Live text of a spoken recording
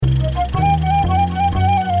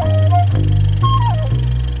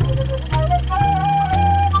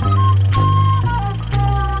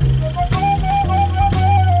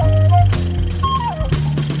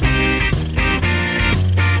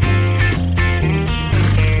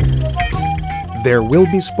There will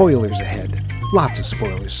be spoilers ahead. Lots of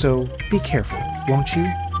spoilers, so be careful, won't you?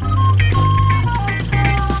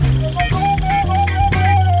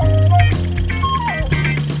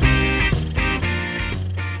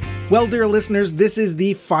 Well, dear listeners, this is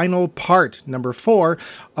the final part, number 4,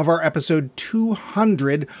 of our episode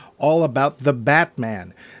 200, all about the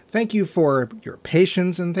Batman. Thank you for your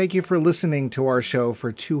patience, and thank you for listening to our show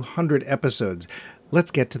for 200 episodes.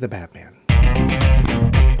 Let's get to the Batman.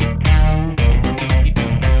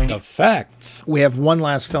 The facts. We have one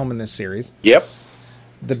last film in this series. Yep.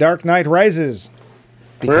 The Dark Knight Rises.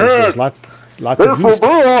 Because there's lots of yeast.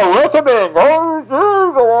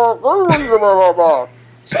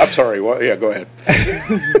 I'm sorry. What? Yeah, go ahead.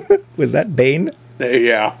 Was that Bane?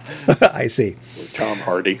 Yeah. I see. Tom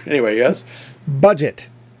Hardy. Anyway, yes. Budget.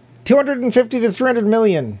 250 to 300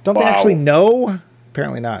 million. Don't they Wow. actually know?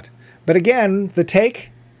 Apparently not. But again, the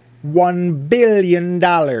take, $1 billion.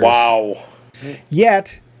 Wow.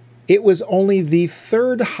 Yet, it was only the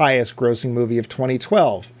third highest grossing movie of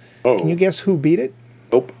 2012. Oh. Can you guess who beat it?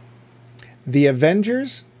 Nope. The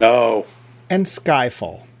Avengers No. and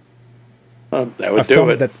Skyfall. That A would do film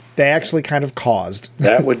it. that they actually kind of caused.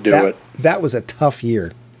 That would do it. That was a tough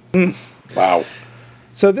year. Wow.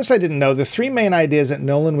 So this I didn't know. The three main ideas that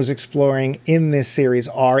Nolan was exploring in this series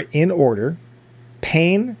are, in order,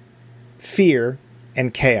 pain, fear,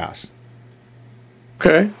 and chaos.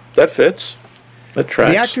 Okay. That fits. That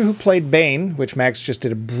tracks. The actor who played Bane, which Max just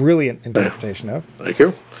did a brilliant interpretation of, Thank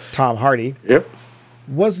you. Tom Hardy, Yep.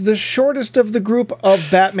 was the shortest of the group of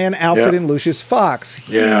Batman, Alfred, Yeah. and Lucius Fox.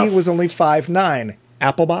 Yeah. He was only 5'9".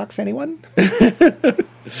 Applebox, anyone?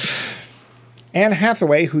 Anne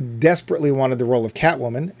Hathaway, who desperately wanted the role of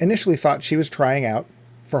Catwoman, initially thought she was trying out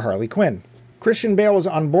for Harley Quinn. Christian Bale was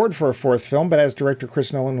on board for a fourth film, but as director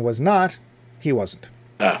Chris Nolan was not, he wasn't.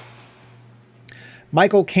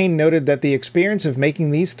 Michael Caine noted that the experience of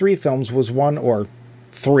making these three films was one, or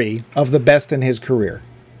three, of the best in his career.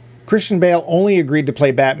 Christian Bale only agreed to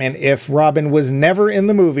play Batman if Robin was never in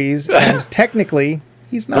the movies, and technically,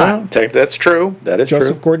 he's not. Well, that's true. That is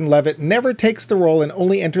Joseph true. Gordon-Levitt never takes the role and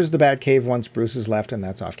only enters the Batcave once Bruce is left, and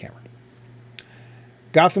that's off camera.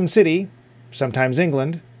 Gotham City, sometimes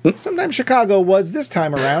England, sometimes Chicago, was this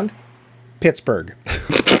time around Pittsburgh.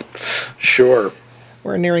 Sure.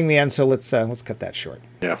 We're nearing the end, so let's cut that short.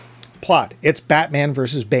 Yeah. Plot: it's Batman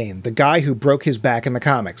versus Bane, the guy who broke his back in the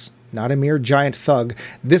comics. Not a mere giant thug.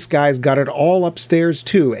 This guy's got it all upstairs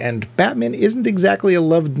too, and Batman isn't exactly a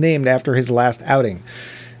loved name after his last outing.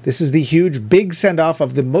 This is the huge, big send-off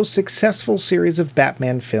of the most successful series of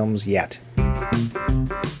Batman films yet.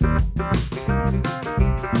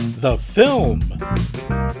 The film.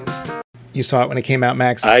 You saw it when it came out,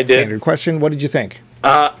 Max? I did. Standard question. What did you think?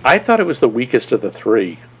 I thought it was the weakest of the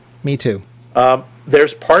three. Me too.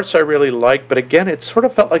 There's parts I really liked, but again, it sort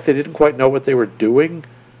of felt like they didn't quite know what they were doing,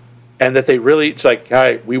 and that they really, it's like,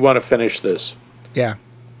 hi, we want to finish this. Yeah.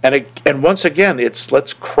 And once again, it's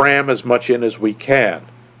let's cram as much in as we can.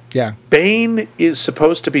 Yeah. Bane is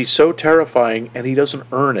supposed to be so terrifying, and he doesn't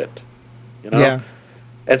earn it. You know? Yeah.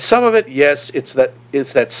 And some of it, yes, it's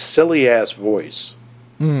that silly ass voice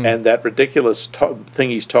and that ridiculous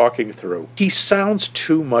thing he's talking through. He sounds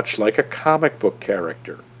too much like a comic book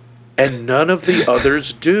character, and none of the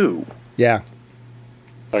others do. Yeah.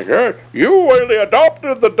 Like, hey, you really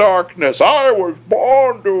adopted the darkness. I was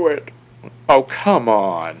born to it. Oh, come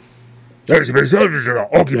on. The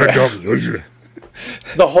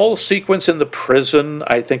whole sequence in the prison,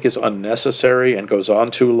 I think, is unnecessary and goes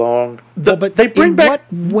on too long. But they bring in back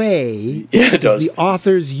what way Yeah, it is does. the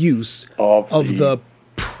author's use Of the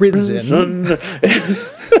prison?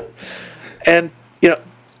 And,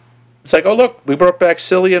 it's like, oh, look, we brought back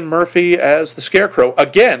Cillian Murphy as the Scarecrow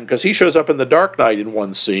again, because he shows up in The Dark Knight in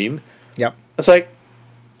one scene. Yep. It's like,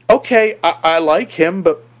 okay, I like him,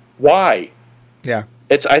 but why? Yeah.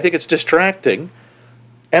 I think it's distracting.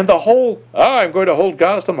 And the whole, I'm going to hold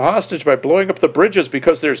Gotham hostage by blowing up the bridges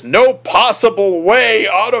because there's no possible way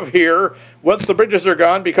out of here once the bridges are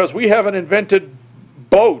gone because we haven't invented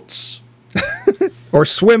boats. Or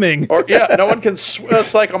swimming. Or, yeah, no one can swim.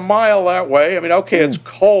 It's like a mile that way. I mean, okay, it's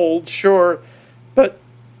cold, sure. But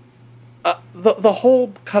the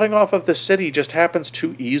whole cutting off of the city just happens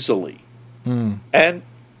too easily. And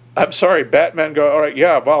I'm sorry, Batman go, all right,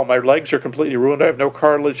 yeah, well, my legs are completely ruined. I have no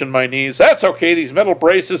cartilage in my knees. That's okay, these metal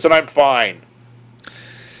braces, and I'm fine.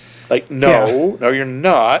 Like, no, you're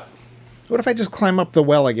not. What if I just climb up the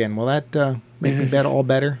well again? Will that make me all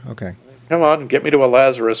better? Okay. Come on, get me to a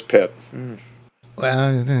Lazarus pit.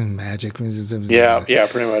 Well, magic. Yeah,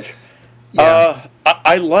 pretty much. Yeah.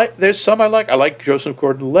 I like. There's some I like. I like Joseph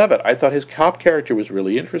Gordon-Levitt. I thought his cop character was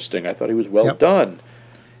really interesting. I thought he was well Yep. done.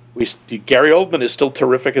 Gary Oldman is still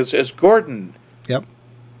terrific as Gordon. Yep.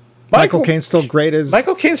 Michael Caine's still great as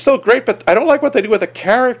Michael Caine's still great, but I don't like what they do with the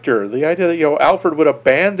character. The idea that Alfred would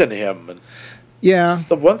abandon him. And yeah. it's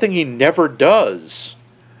the one thing he never does.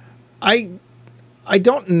 I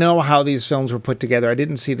don't know how these films were put together. I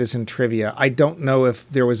didn't see this in trivia. I don't know if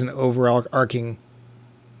there was an overarching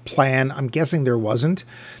plan. I'm guessing there wasn't.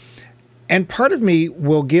 And part of me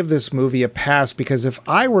will give this movie a pass because if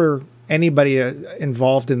I were anybody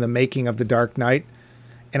involved in the making of The Dark Knight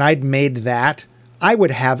and I'd made that, I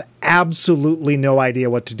would have absolutely no idea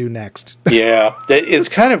what to do next. Yeah, it's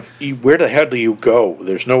kind of, where the hell do you go?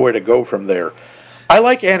 There's nowhere to go from there. I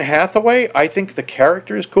like Anne Hathaway. I think the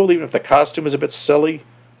character is cool, even if the costume is a bit silly.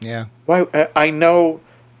 Yeah. I know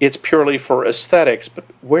it's purely for aesthetics, but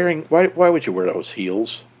why would you wear those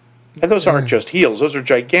heels? And those aren't just heels; those are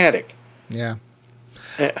gigantic. Yeah.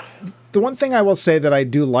 Eh. The one thing I will say that I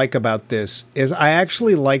do like about this is I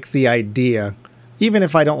actually like the idea, even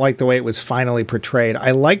if I don't like the way it was finally portrayed,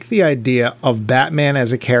 I like the idea of Batman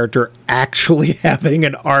as a character actually having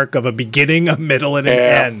an arc of a beginning, a middle, and an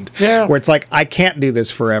end. Yeah. Where it's like, I can't do this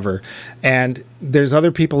forever. And there's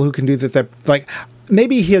other people who can do that. Like,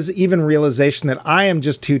 maybe he has even realization that I am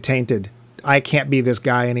just too tainted. I can't be this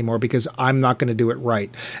guy anymore because I'm not going to do it right.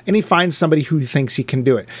 And he finds somebody who thinks he can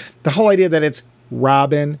do it. The whole idea that it's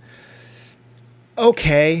Robin,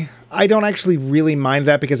 okay, I don't actually really mind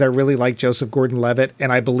that because I really like Joseph Gordon-Levitt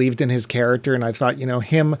and I believed in his character and I thought,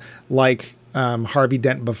 him like Harvey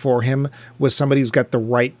Dent before him was somebody who's got the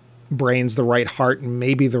right brains, the right heart, and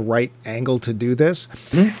maybe the right angle to do this.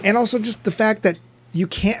 Mm-hmm. And also just the fact that you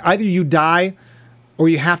can't, either you die or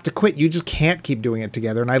you have to quit. You just can't keep doing it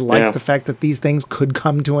together. And I like the fact that these things could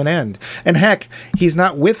come to an end. And heck, he's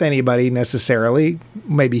not with anybody necessarily.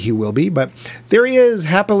 Maybe he will be, but there he is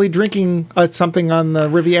happily drinking something on the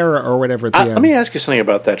Riviera or whatever at the end. Let me ask you something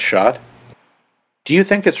about that shot. Do you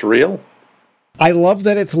think it's real? I love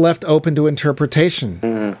that it's left open to interpretation.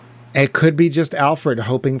 Mm-hmm. It could be just Alfred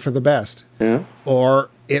hoping for the best. Yeah. Or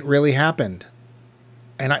it really happened.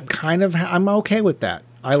 And I'm okay with that.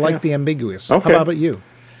 I like the ambiguous. Okay. How about you?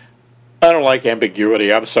 I don't like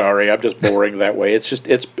ambiguity. I'm sorry. I'm just boring that way. It's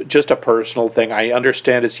just a personal thing. I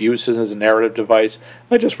understand its use as a narrative device.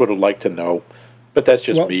 I just would have liked to know. But that's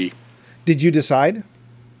just me. Did you decide?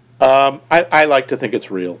 I like to think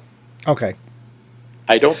it's real. Okay.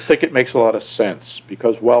 I don't think it makes a lot of sense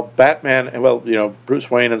because while Batman and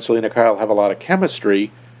Bruce Wayne and Selina Kyle have a lot of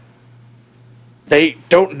chemistry, they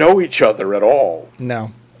don't know each other at all.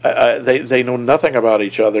 No. They know nothing about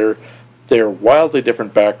each other. They're wildly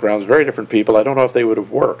different backgrounds, very different people. I don't know if they would have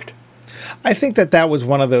worked. I think that was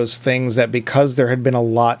one of those things that because there had been a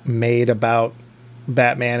lot made about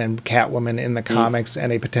Batman and Catwoman in the comics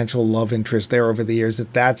and a potential love interest there over the years,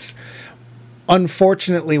 that's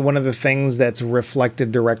unfortunately one of the things that's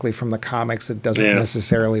reflected directly from the comics that doesn't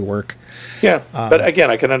necessarily work. Yeah, but again,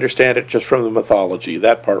 I can understand it just from the mythology.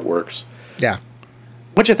 That part works. Yeah.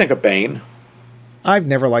 What'd you think of Bane? I've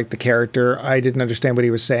never liked the character. I didn't understand what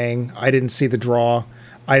he was saying. I didn't see the draw.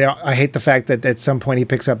 I hate the fact that at some point he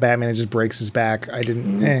picks up Batman and just breaks his back. I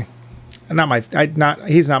didn't.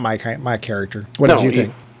 He's not my character. What did you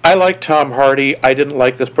think? I like Tom Hardy. I didn't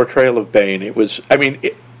like this portrayal of Bane. It was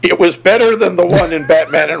better than the one in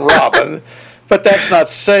Batman and Robin, but that's not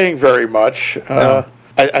saying very much. No.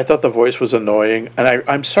 I thought the voice was annoying, and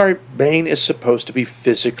I'm sorry. Bane is supposed to be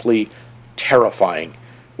physically terrifying.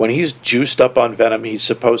 When he's juiced up on venom, he's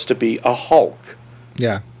supposed to be a Hulk.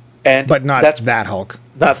 Yeah. But not that Hulk.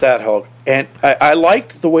 Not that Hulk. And I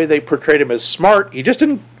liked the way they portrayed him as smart. He just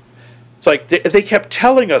didn't... It's like they kept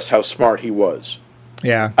telling us how smart he was.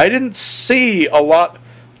 Yeah. I didn't see a lot...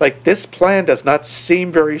 Like, this plan does not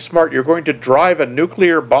seem very smart. You're going to drive a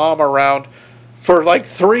nuclear bomb around for,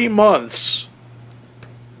 3 months.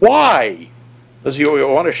 Why? Does he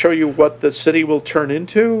want to show you what the city will turn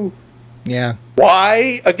into? Yeah.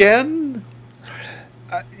 Why again?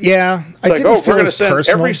 Yeah. We're going to send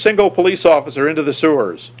every single police officer into the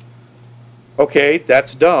sewers. Okay,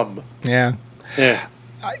 that's dumb. Yeah. Yeah.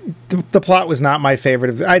 The plot was not my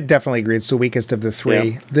favorite. I definitely agree. It's the weakest of the three.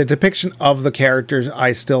 Yeah. The depiction of the characters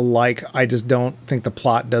I still like. I just don't think the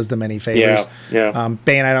plot does them any favors. Yeah.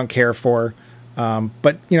 Bane I don't care for.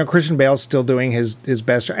 But, Christian Bale's still doing his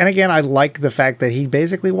best. And again, I like the fact that he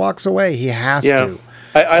basically walks away. He has to.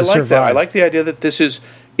 I like that. I like the idea that this is,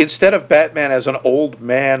 instead of Batman as an old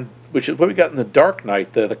man, which is what we got in the Dark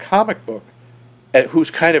Knight, the comic book, who's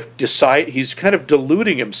he's kind of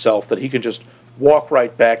deluding himself that he can just walk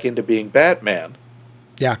right back into being Batman.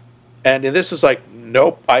 Yeah. And this is like,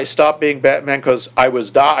 nope, I stopped being Batman because I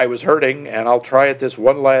was hurting, and I'll try it this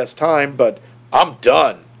one last time, but I'm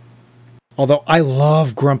done. Although I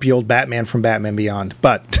love grumpy old Batman from Batman Beyond,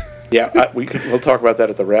 but Yeah, we'll talk about that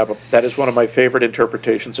at the wrap-up. That is one of my favorite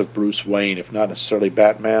interpretations of Bruce Wayne, if not necessarily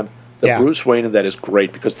Batman. The Bruce Wayne in that is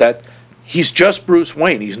great because he's just Bruce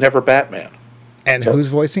Wayne. He's never Batman. And who's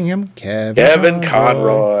voicing him? Kevin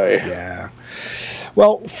Conroy. Yeah.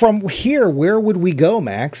 Well, from here, where would we go,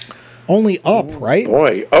 Max? Only up, right?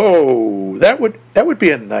 Boy, that would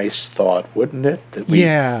be a nice thought, wouldn't it? That we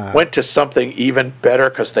went to something even better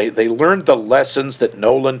because they learned the lessons that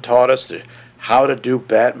Nolan taught us, how to do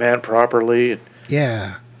Batman properly.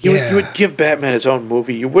 Yeah. You would give Batman his own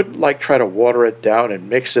movie. You wouldn't try to water it down and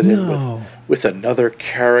mix it in with another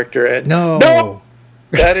character. And no!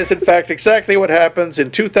 That is, in fact, exactly what happens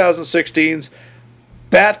in 2016's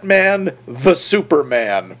Batman v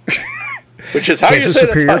Superman, which is how you say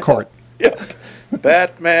the title. Court. Yeah.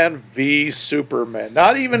 Batman v Superman.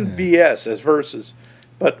 Not even VS as versus,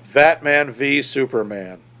 but Batman v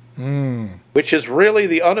Superman. Which is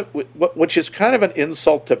really which is kind of an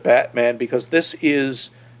insult to Batman because this is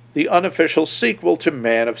the unofficial sequel to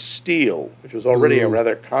Man of Steel, which was already a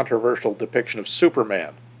rather controversial depiction of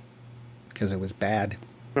Superman. Because it was bad.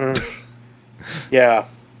 Yeah.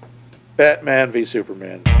 Batman v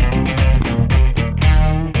Superman.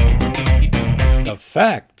 The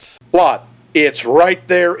facts. Plot. It's right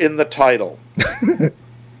there in the title.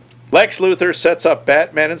 Lex Luthor sets up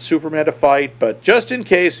Batman and Superman to fight, but just in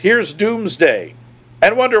case, here's Doomsday.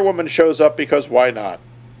 And Wonder Woman shows up because why not?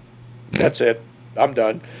 That's it. I'm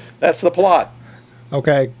done. That's the plot.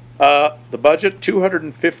 Okay. The budget,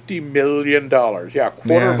 $250 million. Yeah,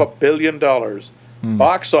 $250 million.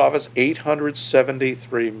 Box office,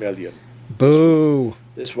 $873 million. Boo.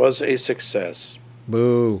 This was a success.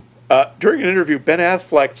 Boo. During an interview, Ben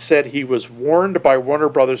Affleck said he was warned by Warner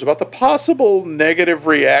Brothers about the possible negative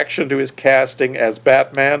reaction to his casting as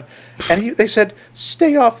Batman, and they said,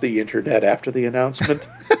 stay off the internet after the announcement.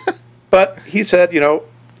 But he said,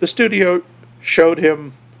 the studio showed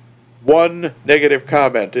him one negative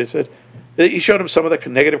comment. He showed him some of the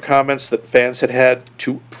negative comments that fans had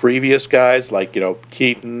to previous guys, like,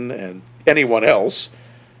 Keaton and anyone else.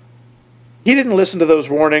 He didn't listen to those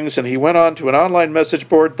warnings, and he went on to an online message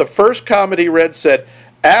board. The first comment he read said,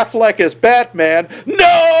 Affleck as Batman. No!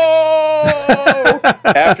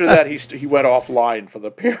 After that, he went offline for the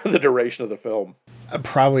duration of the film.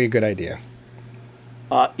 Probably a good idea.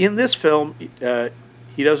 In this film,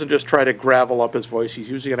 he doesn't just try to gravel up his voice. He's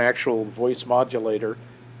using an actual voice modulator.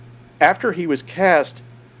 After he was cast,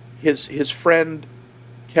 his friend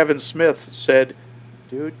Kevin Smith said,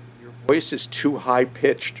 dude, your voice is too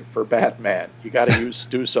high-pitched for Batman. You got to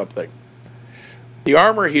do something. The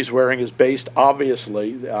armor he's wearing is based,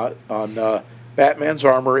 obviously, on Batman's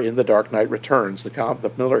armor in The Dark Knight Returns,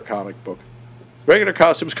 the Miller comic book. Regular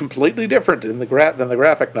costume's completely different than the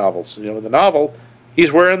graphic novels. In the novel,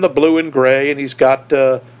 he's wearing the blue and gray, and he's got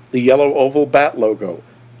the yellow oval bat logo.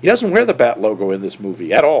 He doesn't wear the bat logo in this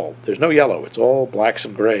movie at all. There's no yellow. It's all blacks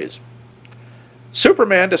and grays.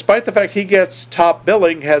 Superman, despite the fact he gets top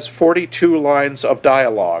billing, has 42 lines of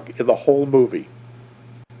dialogue in the whole movie.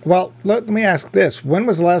 Well, let me ask this. When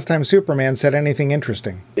was the last time Superman said anything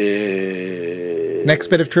interesting? Next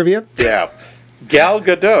bit of trivia? Yeah. Gal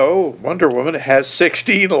Gadot, Wonder Woman, has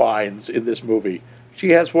 16 lines in this movie. She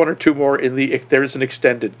has one or two more there's an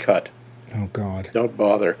extended cut. Oh, God. Don't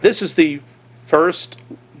bother. This is the first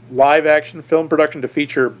live-action film production to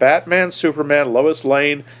feature Batman, Superman, Lois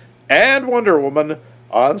Lane, and Wonder Woman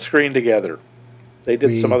on screen together. They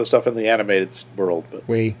did some other stuff in the animated world. But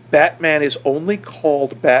Batman is only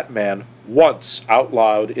called Batman once out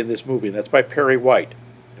loud in this movie, and that's by Perry White.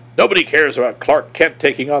 Nobody cares about Clark Kent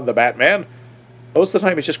taking on the Batman. Most of the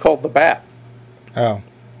time, he's just called the Bat. Oh.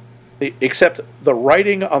 Except the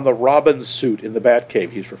writing on the Robin suit in the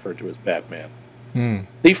Batcave, he's referred to as Batman.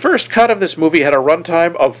 The first cut of this movie had a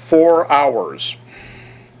runtime of 4 hours.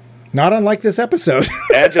 Not unlike this episode.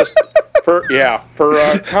 And just, for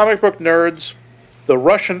comic book nerds, the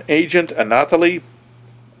Russian agent Anatoly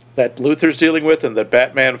that Luthor's dealing with and the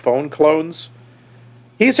Batman phone clones,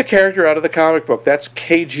 he's a character out of the comic book. That's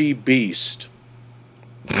KG Beast.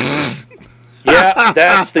 Yeah,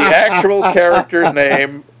 that's the actual character's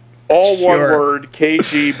name. All one word,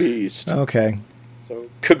 KG Beast. Okay. So,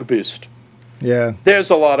 KG Beast. Yeah.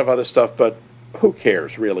 There's a lot of other stuff, but who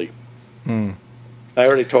cares, really? I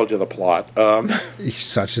already told you the plot.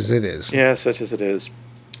 Such as it is. Yeah, such as it is.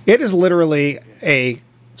 It is literally a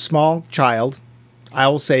small child, I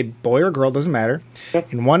will say boy or girl, doesn't matter.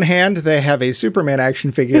 In one hand, they have a Superman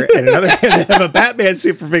action figure, and in another hand, they have a Batman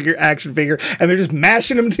action figure, and they're just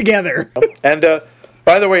mashing them together. And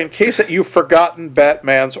by the way, in case that you've forgotten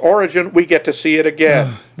Batman's origin, we get to see it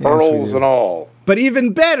again, pearls and all. But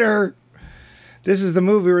even better, this is the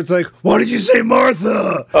movie where it's like, why did you say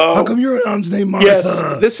Martha? How come your mom's named Martha?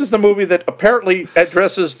 Yes, this is the movie that apparently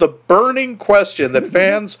addresses the burning question that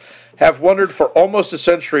fans have wondered for almost a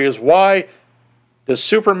century, is why does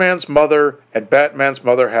Superman's mother and Batman's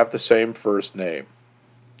mother have the same first name?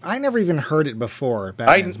 I never even heard it before,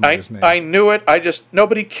 Batman's mother's name. I knew it,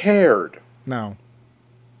 nobody cared. No.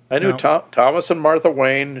 I knew Thomas and Martha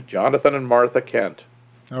Wayne, Jonathan and Martha Kent.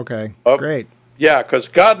 Okay, Oh, great. Yeah, because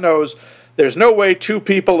God knows there's no way two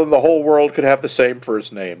people in the whole world could have the same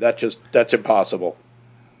first name. That's impossible.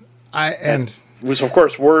 And it was, of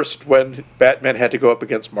course, worst when Batman had to go up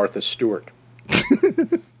against Martha Stewart.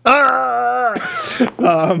 But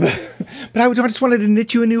I just wanted to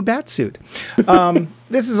knit you a new bat suit.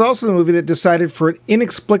 This is also the movie that decided for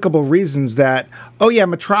inexplicable reasons that,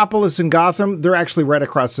 Metropolis and Gotham, they're actually right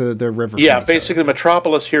across the river. Yeah, basically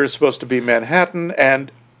Metropolis here is supposed to be Manhattan,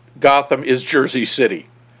 and Gotham is Jersey City.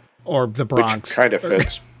 Or the Bronx. Which kind of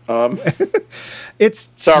fits. It's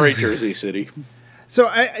Sorry, Jersey City.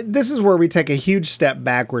 So this is where we take a huge step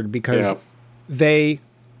backward because they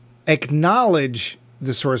acknowledge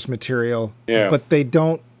the source material, but they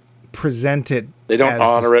don't present it. They don't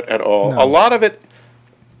honor it at all. No. A lot of it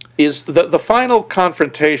is the final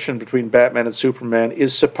confrontation between Batman and Superman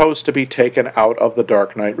is supposed to be taken out of The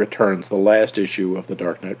Dark Knight Returns, the last issue of The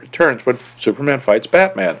Dark Knight Returns, when Superman fights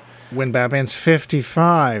Batman. When Batman's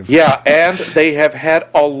 55. Yeah, and they have had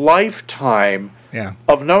a lifetime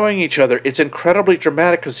of knowing each other. It's incredibly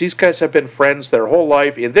dramatic because these guys have been friends their whole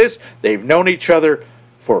life. In this, they've known each other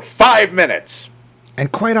for 5 minutes.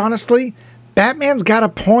 And quite honestly, Batman's got a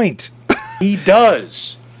point. He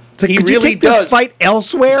does. It's like, could you take this fight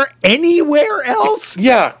elsewhere? Anywhere else?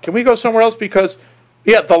 Yeah, can we go somewhere else? Because,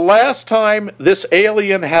 the last time this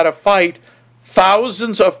alien had a fight,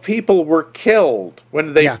 thousands of people were killed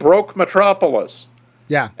when they broke Metropolis.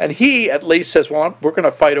 Yeah. And he at least says, well, we're going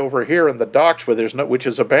to fight over here in the docks which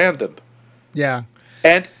is abandoned. Yeah.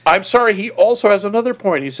 And I'm sorry, he also has another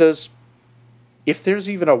point. He says, if there's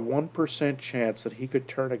even a 1% chance that he could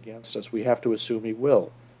turn against us, we have to assume he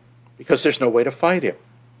will. Because there's no way to fight him.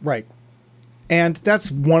 Right. And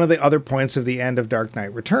that's one of the other points of the end of Dark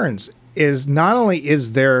Knight Returns, is not only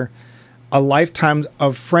is there a lifetime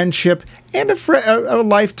of friendship and a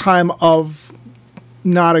lifetime of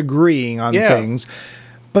not agreeing on things,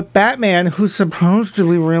 but Batman, who's supposed to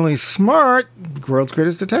be really smart, world's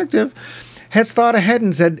greatest detective, has thought ahead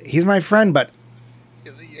and said, he's my friend, but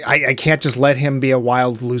I can't just let him be a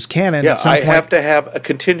wild, loose cannon. Yeah, I have to have a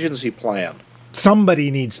contingency plan. Somebody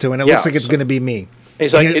needs to, and it looks like it's going to be me.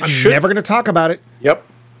 He's like, I'm never going to talk about it. Yep.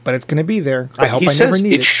 But it's going to be there. I hope I never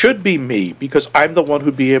need it. It should be me, because I'm the one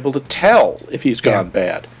who'd be able to tell if he's gone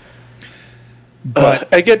bad.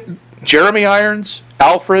 But I get Jeremy Irons,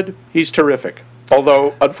 Alfred, he's terrific.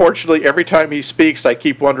 Although, unfortunately, every time he speaks, I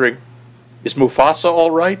keep wondering, is Mufasa all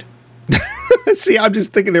right? See, I'm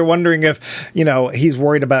just thinking they're wondering if, he's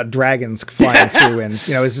worried about dragons flying through and,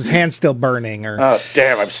 is his hand still burning? Or oh,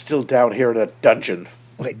 damn, I'm still down here in a dungeon.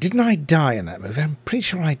 Wait, didn't I die in that movie? I'm pretty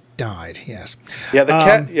sure I died, yes. Yeah, the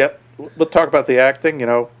cat, we'll talk about the acting,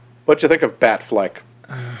 What'd you think of Batfleck?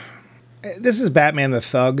 This is Batman the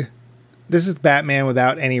Thug. This is Batman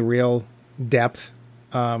without any real depth.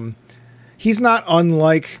 He's not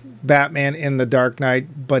unlike Batman in The Dark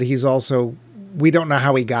Knight, but he's also... We don't know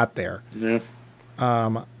how he got there. Yeah.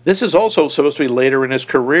 This is also supposed to be later in his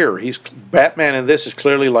career. Batman in this is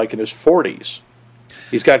clearly like in his 40s.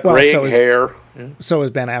 He's got graying hair. So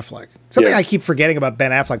is Ben Affleck. Something I keep forgetting about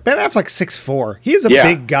Ben Affleck. Ben Affleck's 6'4". He is a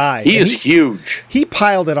big guy. He is huge. He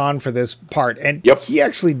piled it on for this part, and he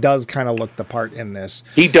actually does kind of look the part in this.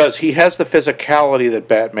 He does. He has the physicality that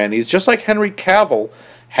Batman needs, just like Henry Cavill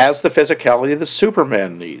has the physicality that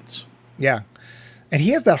Superman needs. Yeah. And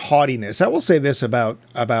he has that haughtiness. I will say this about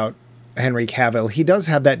Henry Cavill. He does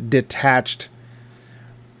have that detached,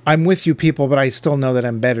 I'm with you people, but I still know that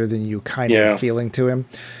I'm better than you kind of feeling to him.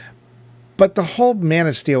 But the whole Man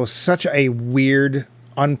of Steel was such a weird,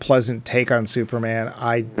 unpleasant take on Superman.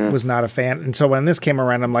 I was not a fan. And so when this came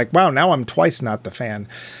around, I'm like, wow, now I'm twice not the fan.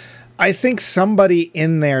 I think somebody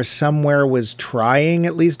in there somewhere was trying,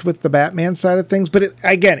 at least with the Batman side of things. But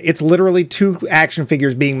again, it's literally two action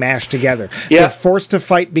figures being mashed together. Yeah. They're forced to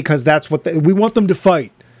fight because that's what we want them to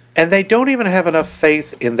fight. And they don't even have enough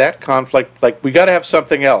faith in that conflict. Like, we got to have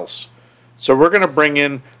something else. So we're going to bring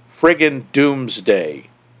in friggin' Doomsday.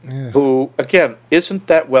 who, again, isn't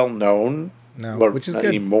that well known which is good.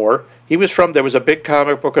 anymore. He was from, there was a big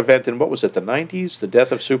comic book event in, what was it, the 90s? The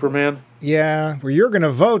Death of Superman? Yeah, where you're going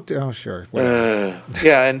to vote. Oh, sure.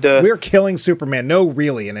 Yeah, and... we're killing Superman. No,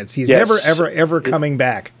 really, and he's never, ever coming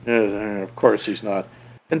back. Of course he's not.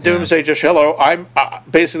 And Doomsday just, hello, I'm,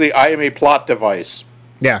 basically, I am a plot device.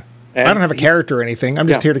 Yeah. And I don't have a character or anything. I'm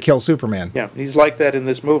just here to kill Superman. Yeah, he's like that in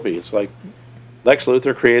this movie. It's like Lex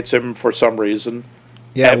Luthor creates him for some reason.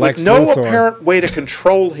 Yeah, and Lex with no Luthor. apparent way to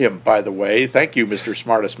control him, by the way. Thank you, Mr.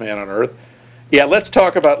 Smartest Man on Earth. Yeah, let's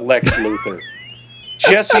talk about Lex Luthor.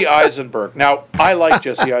 Jesse Eisenberg. Now, I like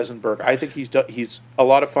Jesse Eisenberg. I think he's a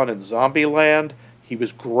lot of fun in Zombieland. He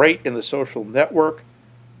was great in The Social Network.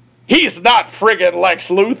 He's not friggin' Lex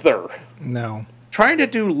Luthor. No. Trying to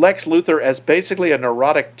do Lex Luthor as basically a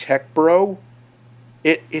neurotic tech bro,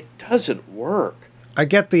 it doesn't work. I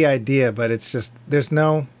get the idea, but it's just,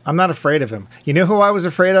 I'm not afraid of him. You know who I was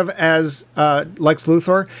afraid of as Lex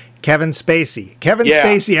Luthor? Kevin Spacey. Kevin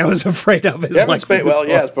Spacey I was afraid of as Lex Luthor. Well,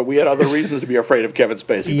 yes, but we had other reasons to be afraid of Kevin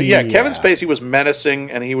Spacey. But yeah, Kevin Spacey was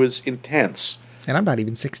menacing and he was intense. And I'm not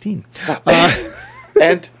even 16.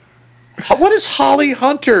 And what is Holly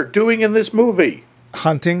Hunter doing in this movie?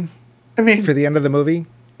 Hunting? I mean, for the end of the movie?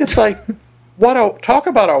 It's like, talk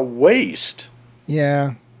about a waste.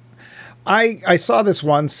 Yeah. I saw this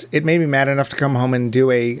once. It made me mad enough to come home and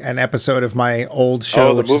do an episode of my old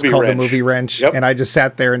show, which is called The Movie Wrench. Yep. And I just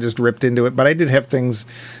sat there and just ripped into it. But I did have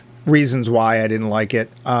reasons why I didn't like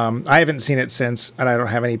it. I haven't seen it since, and I don't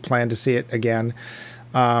have any plan to see it again.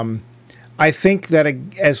 I think that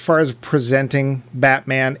as far as presenting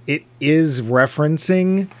Batman, it is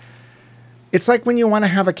referencing... It's like when you want to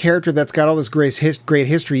have a character that's got all this great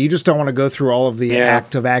history, you just don't want to go through all of the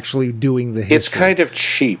act of actually doing the history. It's kind of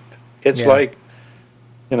cheap. It's like,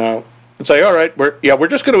 it's like, all right, we're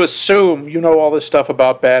just going to assume you know all this stuff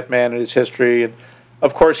about Batman and his history. And,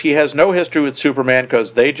 of course, he has no history with Superman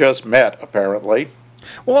because they just met, apparently.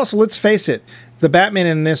 Well, also, let's face it. The Batman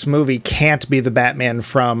in this movie can't be the Batman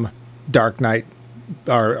from Dark Knight.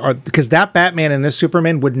 Or because that Batman and this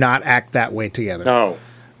Superman would not act that way together. No.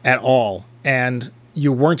 At all. And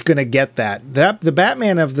you weren't going to get that. The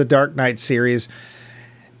Batman of the Dark Knight series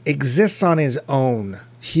exists on his own.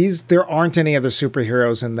 There aren't any other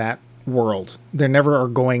superheroes in that world. There never are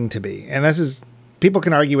going to be. And this is, people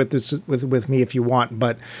can argue with this with me if you want,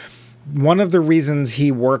 but one of the reasons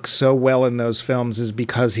he works so well in those films is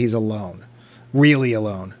because he's alone. Really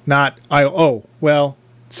alone. Not,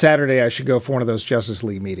 Saturday I should go for one of those Justice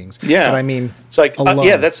League meetings. Yeah. But I mean, it's like, alone.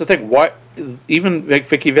 That's the thing. Why? Even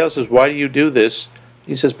Vicky Vale says, why do you do this?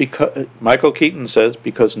 He says, because Michael Keaton says,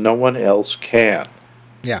 because no one else can.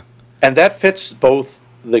 Yeah. And that fits both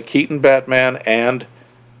the Keaton Batman and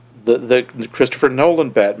the Christopher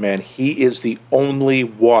Nolan Batman. He is the only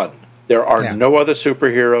one. There are no other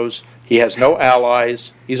superheroes. He has no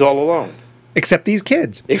allies. He's all alone. Except these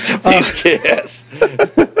kids. Except these kids.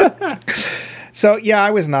 So, yeah,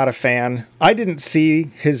 I was not a fan. I didn't see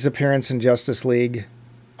his appearance in Justice League.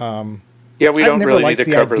 We don't really need to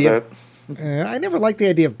cover that. I never liked the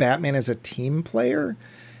idea of Batman as a team player.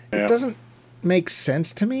 Yeah. It doesn't make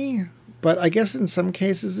sense to me, but I guess in some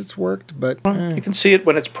cases it's worked. But you can see it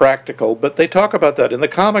when it's practical, but they talk about that in the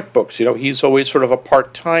comic books. He's always sort of a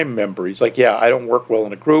part-time member. He's like, I don't work well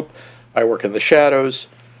in a group. I work in the shadows.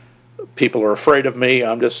 People are afraid of me.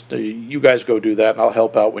 I'm just, you guys go do that, and I'll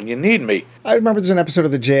help out when you need me. I remember there's an episode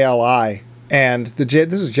of the JLI, and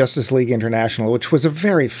this is Justice League International, which was a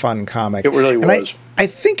very fun comic. It really was. I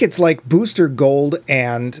think it's like Booster Gold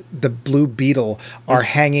and the Blue Beetle are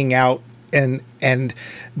hanging out, and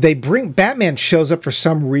Batman shows up for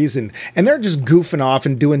some reason, and they're just goofing off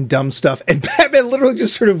and doing dumb stuff, and Batman literally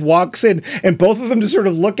just sort of walks in, and both of them just sort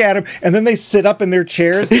of look at him, and then they sit up in their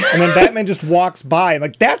chairs, and then Batman just walks by,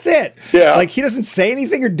 and that's it. Yeah. Like, he doesn't say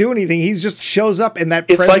anything or do anything, he just shows up, and that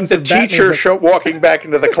it's presence like the teacher walking back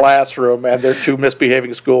into the classroom, and they're two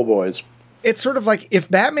misbehaving schoolboys. It's sort of like, if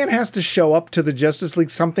Batman has to show up to the Justice League,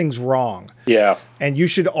 something's wrong. Yeah. And you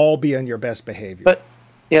should all be on your best behavior. But,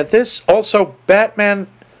 this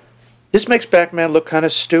makes Batman look kind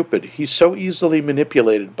of stupid. He's so easily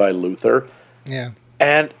manipulated by Luthor. Yeah.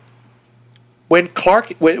 And when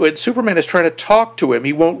Superman is trying to talk to him,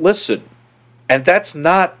 he won't listen. And that's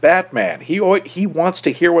not Batman. He wants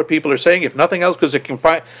to hear what people are saying, if nothing else, because it can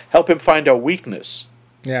help him find a weakness.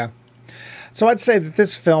 Yeah. So I'd say that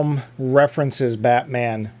this film references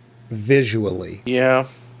Batman visually. Yeah.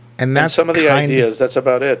 And that's some of the ideas, that's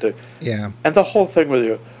about it. Yeah. And the whole thing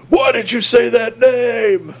with why did you say that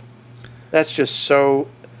name? That's just so...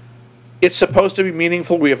 It's supposed to be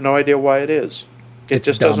meaningful. We have no idea why it is. It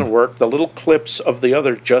just dumb. doesn't work. The little clips of the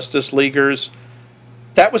other Justice Leaguers,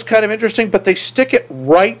 that was kind of interesting, but they stick it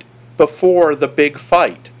right before the big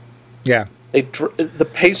fight. Yeah. The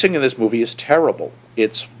pacing in this movie is terrible.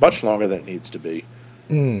 It's much longer than it needs to be.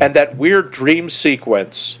 And that weird dream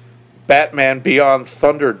sequence, Batman Beyond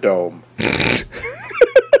Thunderdome,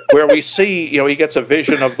 where we see, he gets a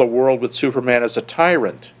vision of the world with Superman as a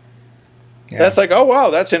tyrant. Yeah. That's like, oh, wow,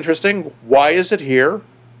 that's interesting. Why is it here?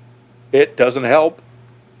 It doesn't help.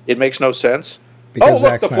 It makes no sense. Because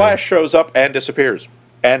look, Zack the Snyder. Flash shows up and disappears.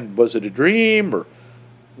 And was it a dream? Or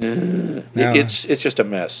No. it's just a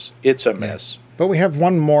mess. It's a mess. But we have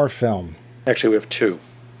one more film. Actually, we have two.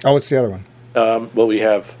 Oh, it's the other one. Well, we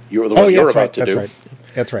have the one you're about to do.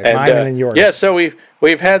 That's right. And, Mine and then yours. Yeah, so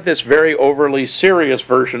we've had this very overly serious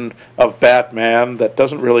version of Batman that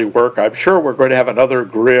doesn't really work. I'm sure we're going to have another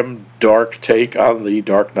grim, dark take on the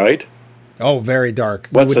Dark Knight. Oh, very dark.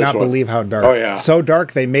 What's You would this not one? believe how dark. Oh, yeah. So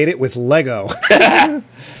dark they made it with Lego.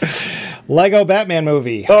 Lego Batman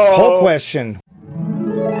movie. Oh. Poll question.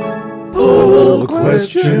 Poll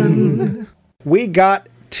question. We got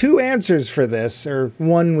two answers for this, or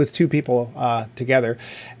one with two people together.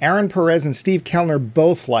 Aaron Perez and Steve Kellner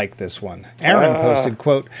both like this one. Aaron posted,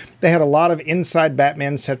 quote, "They had a lot of inside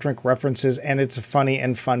Batman-centric references, and it's a funny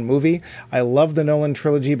and fun movie. I love the Nolan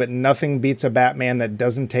trilogy, but nothing beats a Batman that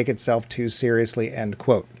doesn't take itself too seriously," end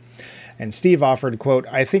quote. And Steve offered, quote,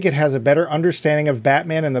 "I think it has a better understanding of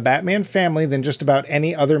Batman and the Batman family than just about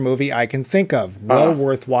any other movie I can think of. Well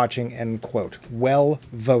worth watching," end quote. Well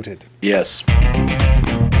voted. Yes.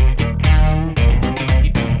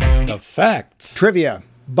 The facts. Trivia.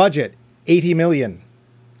 Budget, $80 million.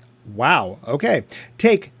 Wow. Okay.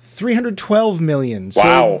 Take, $312 million. So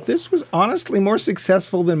Wow. this was honestly more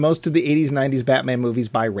successful than most of the 80s, 90s Batman movies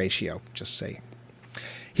by ratio. Just saying.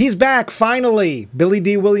 He's back, finally. Billy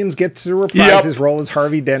D. Williams gets to reprise his role as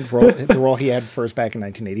Harvey Dent, the role he had first back in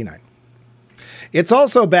 1989. It's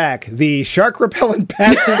also back. The shark repellent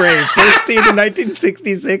bat spray, first seen in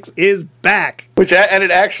 1966, is back. And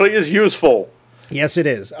it actually is useful. Yes, it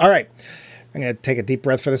is. All right. I'm going to take a deep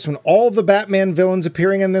breath for this one. All the Batman villains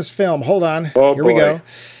appearing in this film. Hold on. Oh, Here we boy. go.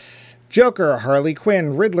 Joker, Harley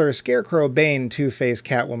Quinn, Riddler, Scarecrow, Bane, Two-Face,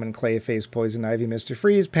 Catwoman, Clayface, Poison Ivy, Mr.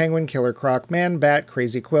 Freeze, Penguin, Killer Croc, Man Bat,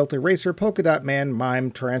 Crazy Quilt, Eraser, Polka Dot Man,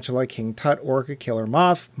 Mime, Tarantula, King Tut, Orca, Killer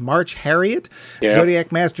Moth, March Harriet,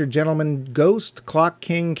 Zodiac Master, Gentleman, Ghost, Clock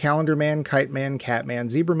King, Calendar Man, Kite Man, Catman,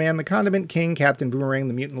 Zebra Man, the Condiment King, Captain Boomerang,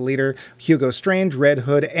 the Mutant Leader, Hugo Strange, Red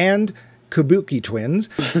Hood, and Kabuki Twins,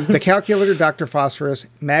 the Calculator, Dr. Phosphorus,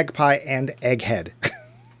 Magpie, and Egghead.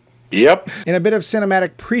 Yep. In a bit of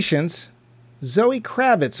cinematic prescience, Zoe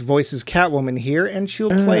Kravitz voices Catwoman here, and she'll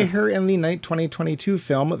play her in the 2022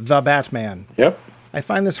 film The Batman. Yep. I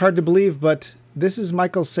find this hard to believe, but this is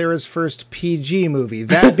Michael Cera's first PG movie.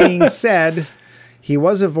 That being said, he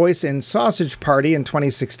was a voice in Sausage Party in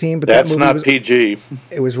 2016, but That's that movie not PG.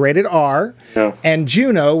 it was rated R, No. and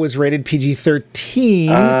Juno was rated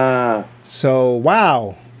PG-13. So,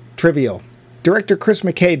 wow, trivial. Director Chris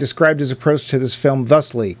McKay described his approach to this film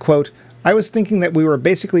thusly, quote, "I was thinking that we were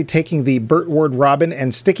basically taking the Burt Ward Robin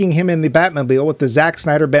and sticking him in the Batmobile with the Zack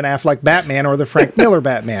Snyder Ben Affleck Batman or the Frank Miller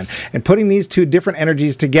Batman, and putting these two different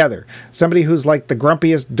energies together. Somebody who's like the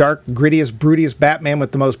grumpiest, dark, grittiest, broodiest Batman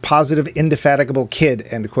with the most positive, indefatigable kid,"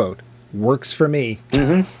 end quote. Works for me.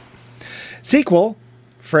 Sequel?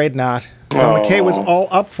 Afraid not. Though McKay was all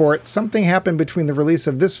up for it, something happened between the release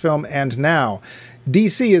of this film and now.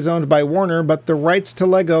 DC is owned by Warner, but the rights to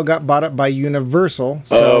Lego got bought up by Universal,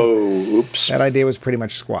 so Oops. that idea was pretty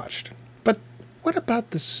much squashed. But what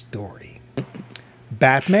about the story?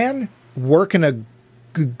 Batman work in a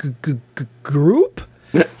group?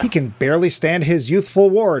 He can barely stand his youthful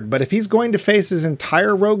ward, but if he's going to face his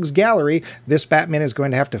entire rogues gallery, this Batman is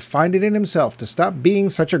going to have to find it in himself to stop being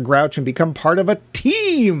such a grouch and become part of a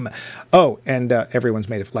team. Oh, and everyone's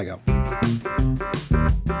made of Lego.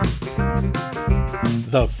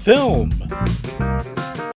 The film.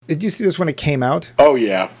 Did you see this when it came out? Oh,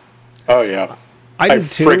 yeah. Oh, yeah. I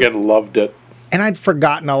did too, friggin' loved it. and I'd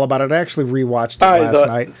forgotten all about it. I actually rewatched it last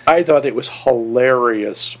night. I thought it was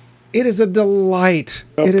hilarious. It is a delight.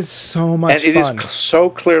 It is so much And it fun. is so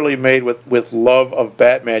clearly made with love of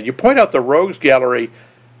Batman. You point out the Rogues Gallery.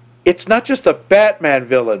 It's not just the Batman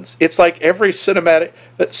villains. It's like every cinematic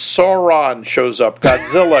that Sauron shows up,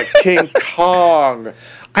 Godzilla, King Kong,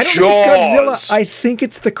 I don't Jaws. think it's Godzilla. I think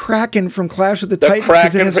it's the Kraken from Clash of the Titans.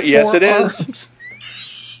 'Cause Kraken, it has yes, four it is. arms.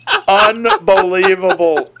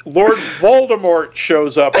 Unbelievable. Lord Voldemort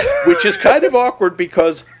shows up, which is kind of awkward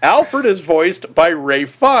because Alfred is voiced by Ray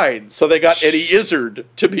Fiennes. So they got Eddie Izzard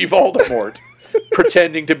to be Voldemort,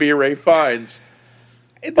 pretending to be Ray Fiennes.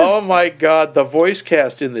 Oh my God, the voice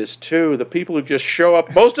cast in this too. The people who just show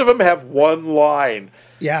up, most of them have one line.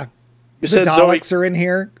 Yeah. You The said Daleks are in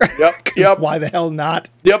here. Yep, 'Cause yep. why the hell not?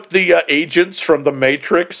 Yep, the agents from the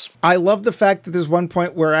Matrix. I love the fact that there's one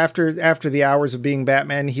point where after the hours of being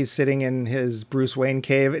Batman, he's sitting in his Bruce Wayne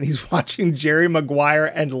cave and he's watching Jerry Maguire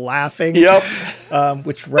and laughing. Yep.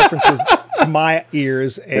 Which references to my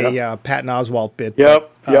ears a Patton Oswalt bit.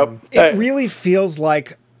 Yep, But, yep. It really feels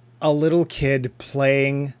like a little kid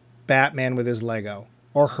playing Batman with his Lego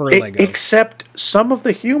or her Lego. Except some of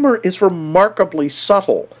the humor is remarkably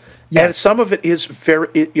subtle. Yes. And some of it is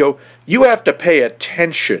you have to pay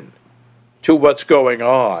attention to what's going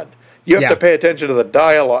on. You have to pay attention to the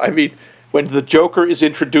dialogue. I mean, when the Joker is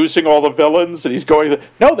introducing all the villains and he's going,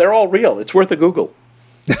 no, they're all real. It's worth a Google.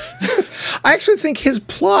 I actually think his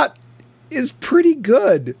plot is pretty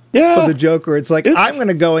good for the Joker. It's like, I'm going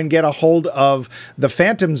to go and get a hold of the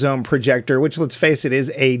Phantom Zone projector, which, let's face it, is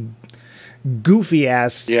a goofy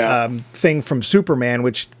ass thing from Superman,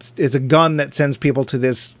 which is a gun that sends people to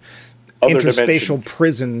this interspatial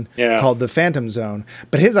prison called the Phantom Zone.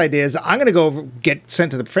 But his idea is, I'm going to go get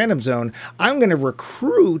sent to the Phantom Zone. I'm going to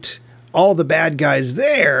recruit all the bad guys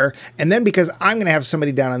there, and then because I'm going to have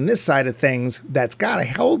somebody down on this side of things that's got a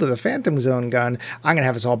hold of the Phantom Zone gun, I'm going to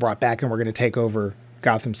have us all brought back, and we're going to take over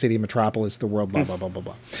Gotham City, Metropolis, the world, blah, blah, blah, blah,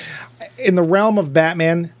 blah. In the realm of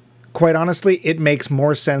Batman, quite honestly, it makes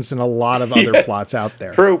more sense than a lot of other plots out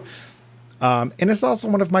there. True. And it's also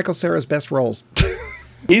one of Michael Cera's best roles.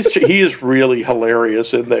 He is really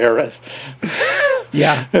hilarious in there.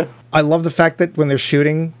 Yeah. I love the fact that when they're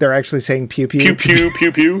shooting, they're actually saying pew pew. Pew, pew,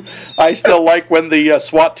 pew, pew. I still like when the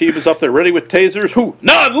SWAT team is up there ready with tasers. Who?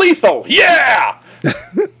 Non-lethal! Yeah!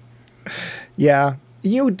 Yeah.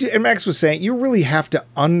 And Max was saying, you really have to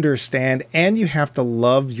understand and you have to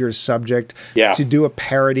love your subject to do a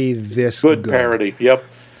parody this good. Good parody, yep.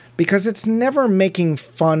 Because it's never making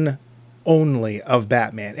fun only of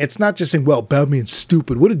Batman. It's not just saying, well, Batman's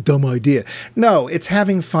stupid. What a dumb idea. No, it's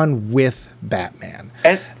having fun with Batman.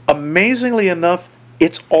 And amazingly enough,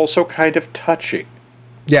 it's also kind of touching.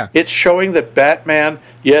 Yeah. It's showing that Batman,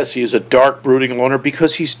 yes, he is a dark, brooding loner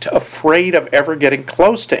because he's afraid of ever getting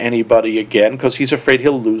close to anybody again because he's afraid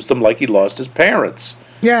he'll lose them like he lost his parents.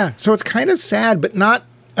 Yeah, so it's kind of sad, but not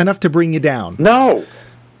enough to bring you down. No.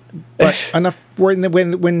 But enough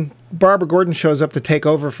when Barbara Gordon shows up to take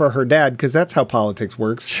over for her dad, because that's how politics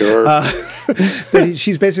works. Sure. That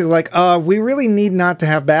she's basically like, we really need not to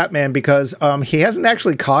have Batman because he hasn't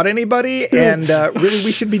actually caught anybody, and really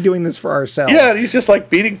we should be doing this for ourselves. Yeah, and he's just like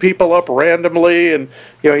beating people up randomly, and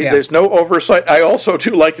there's no oversight. I also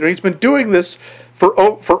too like he's been doing this for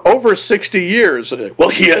over 60 years. Well,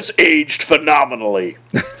 he has aged phenomenally.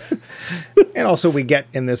 And also we get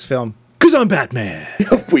in this film, because I'm Batman.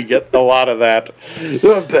 We get a lot of that.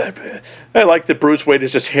 I'm Batman. I like that Bruce Wayne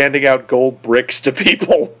is just handing out gold bricks to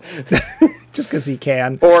people. Just because he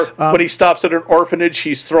can. Or when he stops at an orphanage,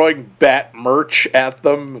 he's throwing bat merch at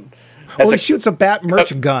them. He shoots a bat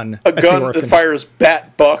merch gun. A gun that fires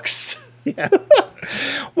bat bucks. Yeah.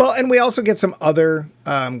 Well, and we also get some other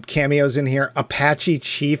cameos in here. Apache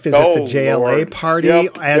Chief is at the JLA party,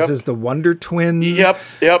 as is the Wonder Twins. Yep.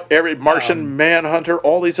 Every Martian Manhunter,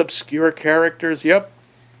 all these obscure characters. Yep.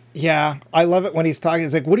 Yeah, I love it when he's talking.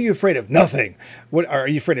 He's like, "What are you afraid of? Nothing. What are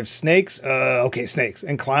you afraid of? Snakes? Okay, snakes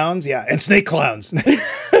and clowns. Yeah, and snake clowns.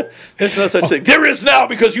 There's no such thing. There is now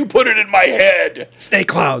because you put it in my head. Snake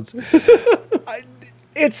clowns."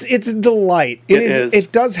 It's a delight. It is.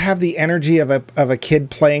 It does have the energy of a kid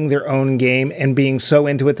playing their own game and being so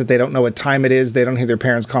into it that they don't know what time it is. They don't hear their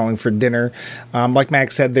parents calling for dinner. Like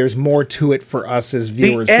Max said, there's more to it for us as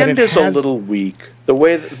viewers. The end is a little weak. The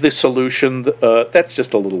way the solution, that's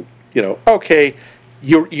just a little, okay,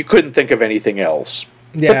 you couldn't think of anything else.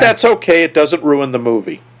 Yeah. But that's okay. It doesn't ruin the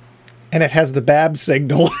movie. And it has the Babs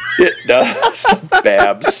signal. It does. The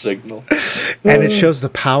Babs signal. And it shows the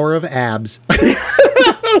power of abs.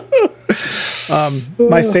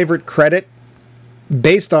 My favorite credit,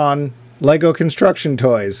 based on Lego Construction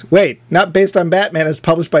Toys. Wait, not based on Batman, as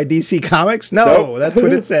published by DC Comics? No, nope. That's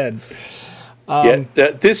what it said.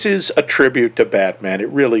 This is a tribute to Batman. It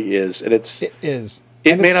really is. And it is.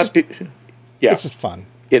 It may not be... Yeah. It's just fun.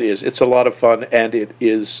 It is. It's a lot of fun, and it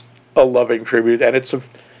is a loving tribute, and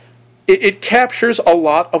it captures a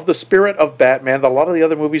lot of the spirit of Batman that a lot of the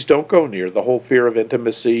other movies don't go near. The whole fear of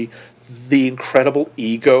intimacy, the incredible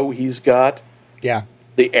ego he's got. Yeah.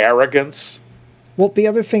 The arrogance. Well, the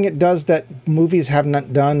other thing it does that movies have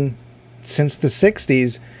not done since the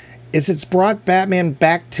 60s is it's brought Batman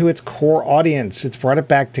back to its core audience. It's brought it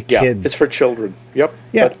back to kids. It's for children. Yep.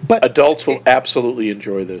 Yeah, but adults will absolutely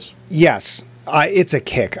enjoy this. Yes. It's a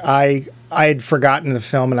kick. I had forgotten the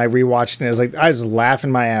film and I rewatched it. And it was like I was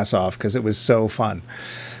laughing my ass off because it was so fun.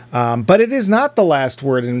 But it is not the last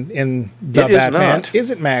word in the Batman.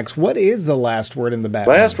 Is it, Max? What is the last word in the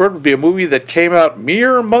Batman? Last word would be a movie that came out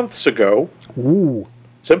mere months ago. Ooh.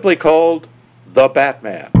 Simply called The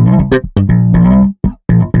Batman.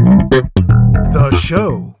 The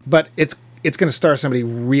show. But it's going to star somebody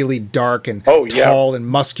really dark and tall and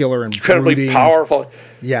muscular and incredibly brooding. Powerful.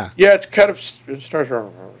 Yeah. Yeah, it's kind of...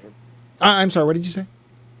 I'm sorry, what did you say?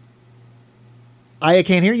 I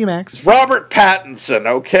can't hear you, Max. Robert Pattinson,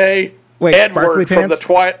 okay? Wait, Sparkly Pants?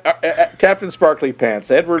 Captain Sparkly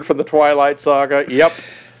Pants. Edward from the Twilight Saga. Yep.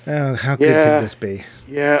 Oh, how good could this be?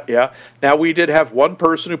 Yeah. Now, we did have one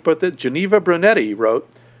person who put that. Geneva Brunetti wrote,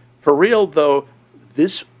 "For real, though,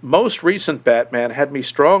 this most recent Batman had me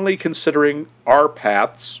strongly considering Our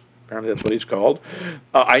Paths." Apparently that's what he's called.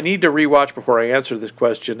 "I need to rewatch before I answer this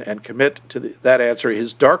question and commit to that answer.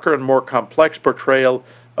 His darker and more complex portrayal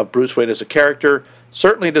of Bruce Wayne as a character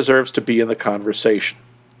certainly deserves to be in the conversation."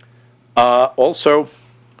 Also,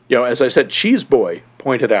 as I said, Cheese Boy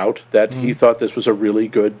pointed out that he thought this was a really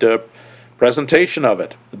good presentation of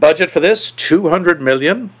it. The budget for this, $200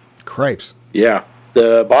 million. Cripes. Yeah.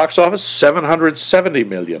 The box office, $770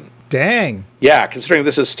 million. Dang. Yeah, considering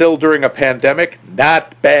this is still during a pandemic,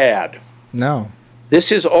 not bad. No.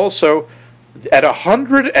 This is also, at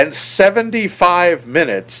 175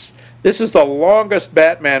 minutes, this is the longest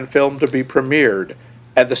Batman film to be premiered,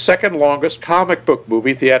 and the second longest comic book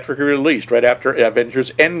movie theatrically released, right after Avengers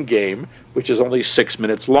Endgame, which is only 6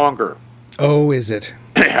 minutes longer. Oh, is it?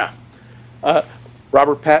 Yeah.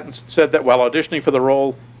 Robert Pattinson said that while auditioning for the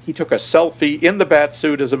role, he took a selfie in the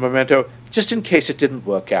Batsuit as a memento, just in case it didn't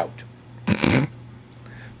work out.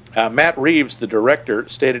 Matt Reeves, the director,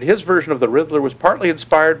 stated his version of the Riddler was partly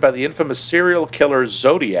inspired by the infamous serial killer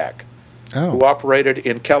Zodiac, who operated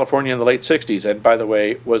in California in the late 60s, and, by the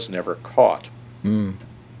way, was never caught.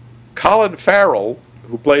 Colin Farrell,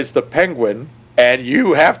 who plays the Penguin, and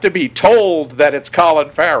you have to be told that it's Colin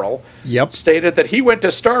Farrell, stated that he went to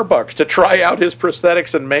Starbucks to try out his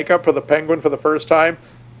prosthetics and makeup for the Penguin for the first time.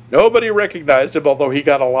 Nobody recognized him, although he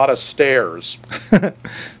got a lot of stares.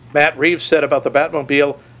 Matt Reeves said about the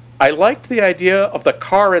Batmobile, "I liked the idea of the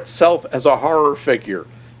car itself as a horror figure,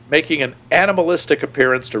 making an animalistic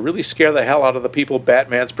appearance to really scare the hell out of the people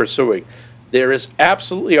Batman's pursuing. There is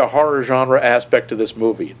absolutely a horror genre aspect to this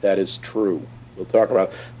movie. That is true." We'll talk about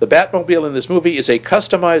it. The Batmobile in this movie is a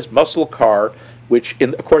customized muscle car, which,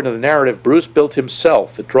 according to the narrative, Bruce built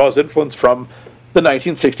himself. It draws influence from the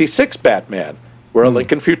 1966 Batman, where a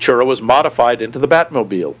Lincoln Futura was modified into the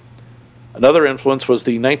Batmobile. Another influence was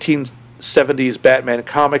the 1970s Batman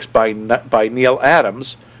comics by Neil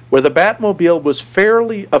Adams, where the Batmobile was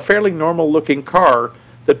a fairly normal-looking car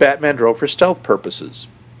that Batman drove for stealth purposes.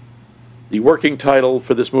 The working title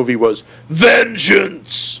for this movie was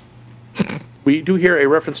Vengeance! We do hear a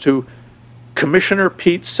reference to Commissioner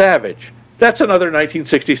Pete Savage. That's another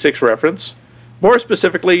 1966 reference. More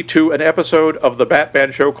specifically to an episode of the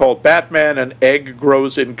Batman show called Batman, An Egg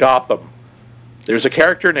Grows in Gotham. There's a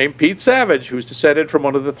character named Pete Savage who's descended from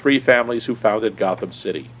one of the three families who founded Gotham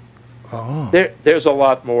City. There's a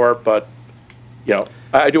lot more, but,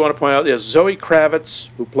 I do want to point out, Zoe Kravitz,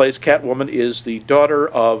 who plays Catwoman, is the daughter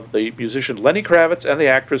of the musician Lenny Kravitz and the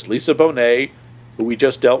actress Lisa Bonet, who we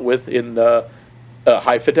just dealt with in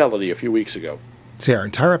High Fidelity a few weeks ago. See our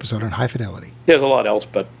entire episode on High Fidelity. There's a lot else,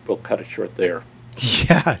 but we'll cut it short there.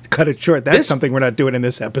 Yeah, cut it short. That's something we're not doing in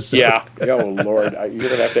this episode. Yeah. Oh, Lord. You're going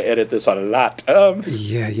to have to edit this on a lot.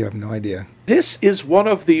 Yeah, you have no idea. This is one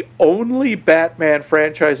of the only Batman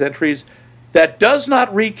franchise entries that does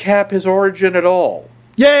not recap his origin at all.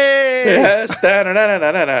 Yay! Yes.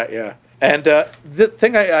 Yeah. And the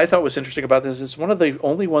thing I thought was interesting about this is one of the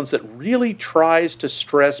only ones that really tries to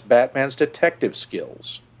stress Batman's detective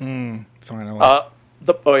skills. Finally.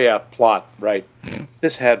 Plot, right.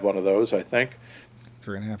 This had one of those, I think.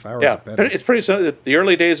 3.5 hours. Yeah, it's pretty simple. The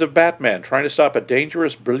early days of Batman, trying to stop a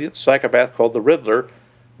dangerous, brilliant psychopath called the Riddler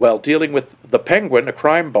while dealing with the Penguin, a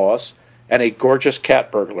crime boss, and a gorgeous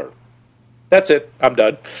cat burglar. That's it. I'm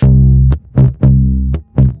done.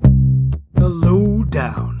 The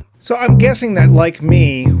Lowdown. So I'm guessing that, like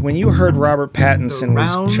me, when you heard Robert Pattinson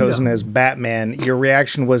was chosen as Batman, your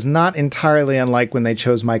reaction was not entirely unlike when they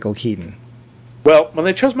chose Michael Keaton. Well, when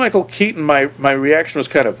they chose Michael Keaton, my reaction was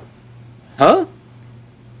kind of, huh?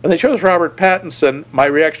 When they chose Robert Pattinson, my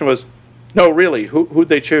reaction was, no, really, who'd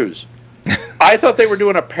they choose? I thought they were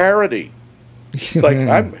doing a parody. It's like,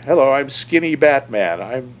 I'm skinny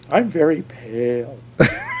Batman. I'm very pale.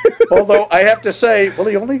 Although I have to say, well,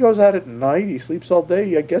 he only goes out at night. He sleeps all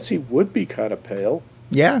day. I guess he would be kind of pale.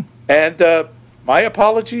 Yeah. And my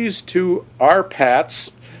apologies to our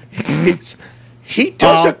Pats. He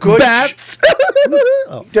does a good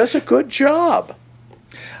does a good job.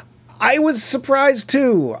 I was surprised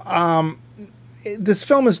too. This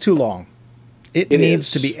film is too long. It needs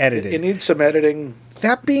to be edited. It needs some editing.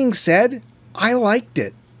 That being said, I liked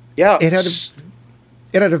it. Yeah, it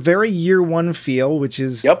had a very year one feel, which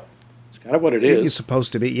is it's kind of what it is. It's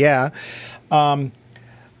supposed to be. Yeah.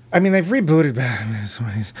 I mean, they've rebooted Batman.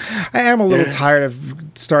 I am a little tired of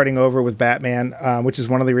starting over with Batman, which is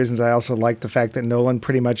one of the reasons I also like the fact that Nolan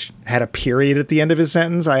pretty much had a period at the end of his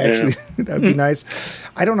sentence. That'd be nice.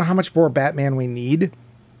 I don't know how much more Batman we need,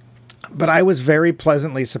 but I was very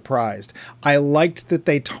pleasantly surprised. I liked that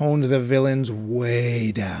they toned the villains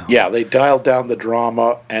way down. Yeah, they dialed down the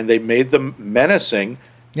drama and they made them menacing.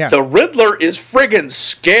 Yeah. The Riddler is friggin'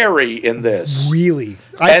 scary in this. Really?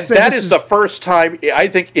 And that is the first time, I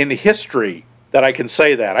think, in history that I can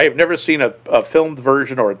say that. I have never seen a filmed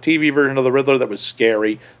version or a TV version of the Riddler that was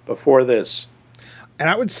scary before this. And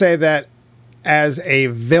I would say that as a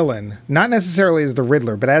villain, not necessarily as the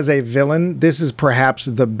Riddler, but as a villain, this is perhaps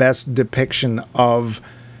the best depiction of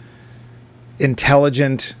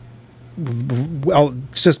intelligent, well,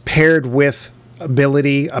 just paired with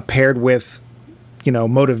ability, paired with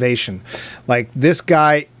motivation. Like, this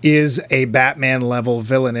guy is a Batman level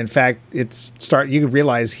villain. In fact, you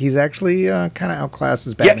realize he's actually kind of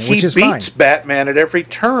outclasses Batman, which is fine. He beats Batman at every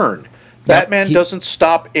turn. Batman doesn't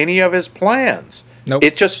stop any of his plans. Nope.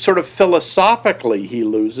 It just sort of philosophically he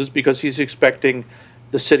loses because he's expecting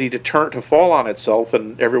the city to fall on itself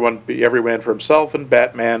and every man for himself, and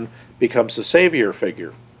Batman becomes the savior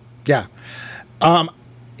figure. Yeah.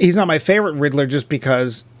 He's not my favorite Riddler just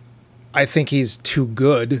because I think he's too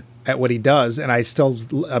good at what he does, and I still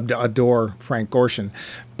adore Frank Gorshin.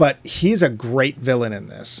 But he's a great villain in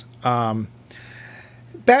this.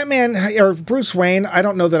 Batman, or Bruce Wayne, I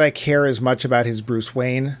don't know that I care as much about his Bruce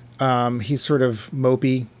Wayne. He's sort of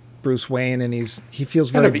mopey Bruce Wayne, and he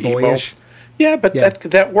feels very boyish. Yeah, but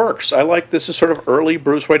that works. I like this is sort of early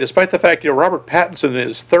Bruce Wayne, despite the fact, Robert Pattinson in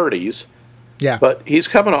his 30s. Yeah. But he's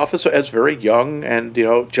coming off as very young and,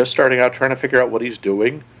 just starting out trying to figure out what he's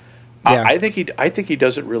doing. Yeah. I think he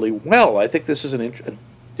does it really well. I think this is a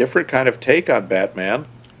different kind of take on Batman.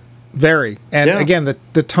 Very. And again,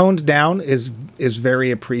 the toned down is very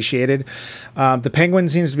appreciated. The Penguin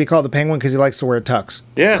seems to be called the Penguin because he likes to wear tux.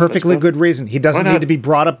 Yeah. Perfectly good reason. He doesn't need to be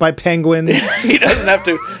brought up by penguins. He doesn't have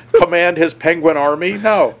to command his penguin army.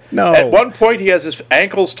 No. At one point, he has his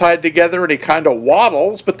ankles tied together and he kind of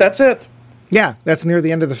waddles, but that's it. Yeah, that's near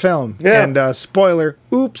the end of the film. Yeah. And spoiler,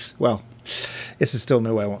 oops. Well, this is still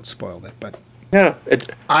new. I won't spoil that, but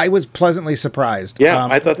I was pleasantly surprised. Yeah,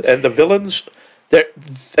 I thought, and the villains. There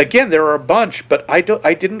are a bunch, but I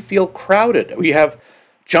didn't feel crowded. We have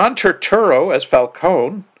John Turturro as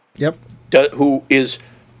Falcone. Yep. Who is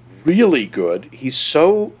really good. He's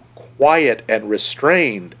so quiet and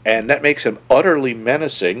restrained, and that makes him utterly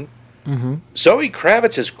menacing. Mm-hmm. Zoe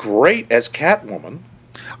Kravitz is great as Catwoman.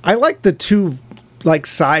 I like the two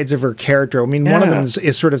sides of her character. I mean, one of them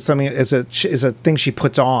is sort of something is a thing she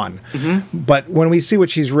puts on. Mm-hmm. But when we see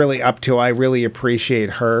what she's really up to, I really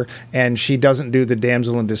appreciate her. And she doesn't do the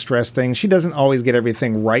damsel in distress thing. She doesn't always get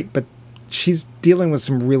everything right, but she's dealing with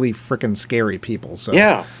some really freaking scary people. So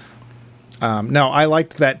no, I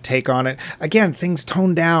liked that take on it. Again, things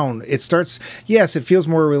toned down. It starts. Yes, it feels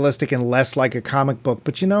more realistic and less like a comic book.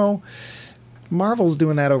 But Marvel's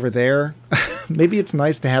doing that over there. Maybe it's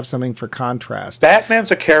nice to have something for contrast. Batman's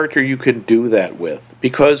a character you can do that with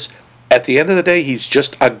because at the end of the day, he's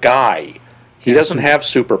just a guy. He doesn't have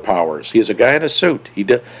superpowers. He is a guy in a suit.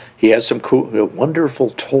 He has some cool,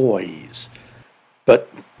 wonderful toys. But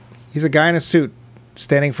he's a guy in a suit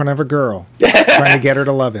standing in front of a girl trying to get her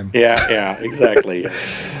to love him. Yeah, exactly.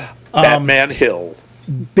 Batman Hill.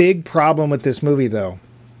 Big problem with this movie, though.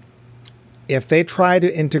 If they try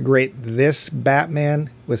to integrate this Batman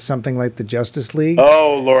with something like the Justice League...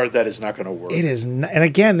 Oh, Lord, that is not going to work. It is not, and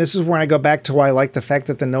again, this is where I go back to why I like the fact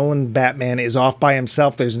that the Nolan Batman is off by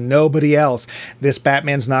himself. There's nobody else. This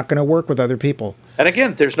Batman's not going to work with other people. And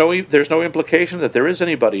again, there's no implication that there is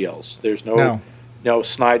anybody else. There's no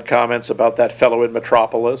snide comments about that fellow in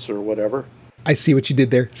Metropolis or whatever. I see what you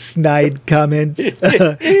did there. Snide comments.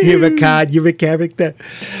 You're a character.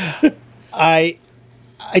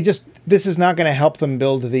 This is not going to help them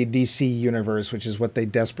build the DC universe, which is what they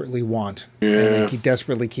desperately want. And they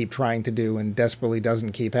desperately keep trying to do, and desperately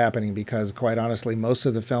doesn't keep happening because, quite honestly, most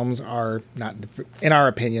of the films are not, in our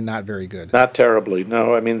opinion, not very good. Not terribly.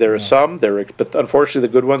 No, I mean, there are some, but unfortunately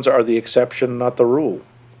the good ones are the exception, not the rule.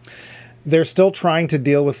 They're still trying to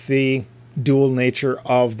deal with the dual nature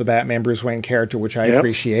of the Batman Bruce Wayne character, which I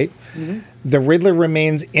appreciate. The Riddler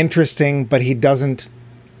remains interesting, but he doesn't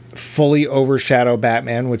fully overshadow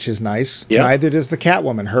Batman, which is nice. Neither does the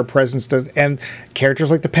Catwoman. Her presence does, and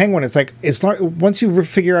characters like the Penguin. It's like, it's not, once you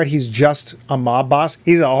figure out he's just a mob boss,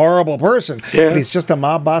 he's a horrible person. But he's just a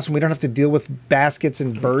mob boss, and we don't have to deal with baskets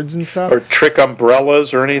and birds and stuff, or trick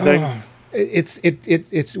umbrellas or anything.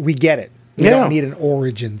 It's we get it. We don't need an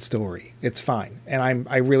origin story. It's fine, and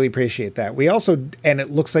I really appreciate that. We also, and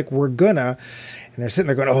it looks like we're gonna. And they're sitting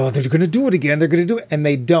there going, oh, they're going to do it again. They're going to do it. And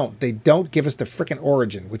they don't. They don't give us the frickin'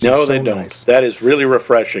 origin, which is so nice. No, they don't. That is really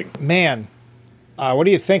refreshing. Man, what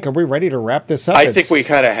do you think? Are we ready to wrap this up? I think we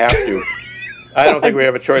kind of have to. I don't think we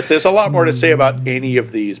have a choice. There's a lot more to say about any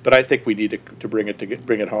of these, but I think we need to bring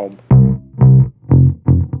it home.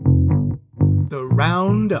 The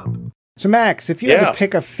Roundup. So, Max, if you had to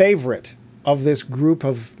pick a favorite of this group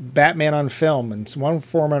of Batman on film in one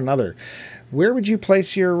form or another, where would you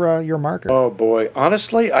place your marker? Oh, boy.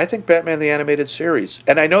 Honestly, I think Batman the Animated Series.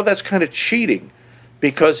 And I know that's kind of cheating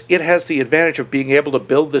because it has the advantage of being able to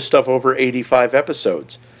build this stuff over 85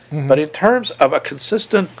 episodes. But in terms of a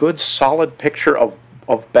consistent, good, solid picture of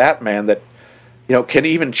Batman that, you know, can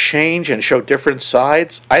even change and show different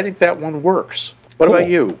sides, I think that one works. What about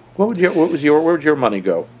you? Where would your money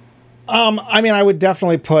go? I mean, I would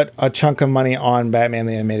definitely put a chunk of money on Batman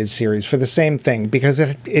the Animated Series for the same thing, because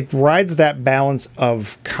it rides that balance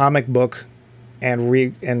of comic book and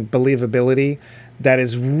believability that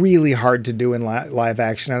is really hard to do in live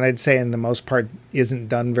action, and I'd say in the most part isn't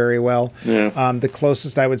done very well. The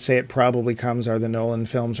closest I would say it probably comes are the Nolan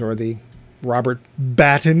films or the Robert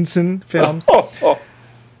Pattinson films.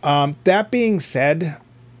 That being said,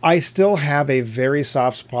 I still have a very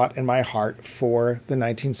soft spot in my heart for the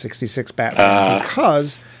 1966 Batman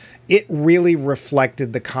because it really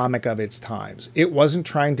reflected the comic of its times. It wasn't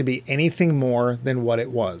trying to be anything more than what it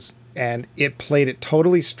was. And it played it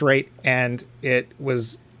totally straight, and it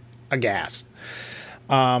was a gas.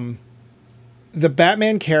 The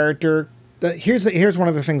Batman character, here's one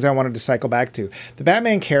of the things I wanted to cycle back to. The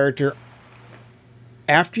Batman character,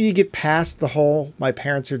 after you get past the whole "my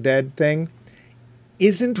parents are dead" thing,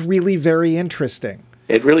 isn't really very interesting.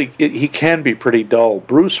 He can be pretty dull.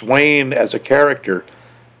 Bruce Wayne as a character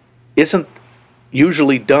isn't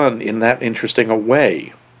usually done in that interesting a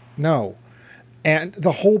way. No. And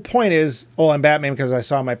the whole point is, I'm Batman because I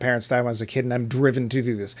saw my parents die when I was a kid and I'm driven to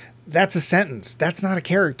do this. That's a sentence. That's not a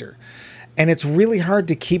character. And it's really hard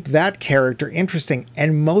to keep that character interesting.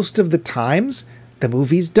 And most of the times, the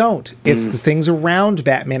movies don't. It's the things around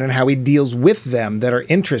Batman and how he deals with them that are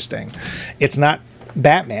interesting. It's not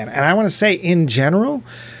Batman. And I want to say, in general,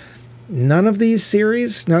 none of these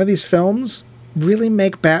films really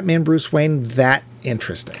make Batman Bruce Wayne that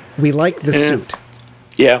interesting. We like the suit.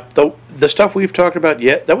 Yeah, the stuff we've talked about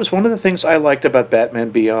that was one of the things I liked about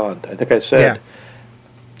Batman Beyond. I think I said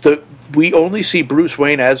we only see Bruce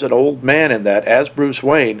Wayne as an old man in that, as Bruce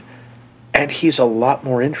Wayne, and he's a lot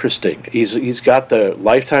more interesting. He's got the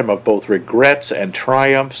lifetime of both regrets and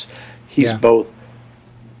triumphs. He's both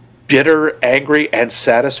bitter, angry, and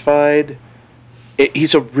satisfied.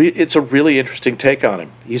 It's a really interesting take on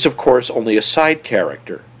him. He's, of course, only a side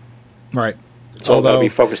character. Right. Although we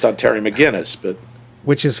focused on Terry McGinnis, but...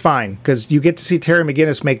 Which is fine, because you get to see Terry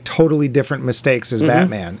McGinnis make totally different mistakes as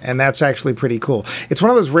Batman, and that's actually pretty cool. It's one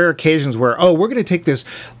of those rare occasions where, we're going to take this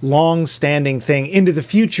long-standing thing into the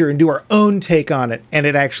future and do our own take on it, and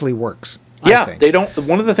it actually works. Yeah, they don't.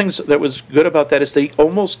 One of the things that was good about that is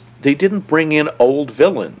they didn't bring in old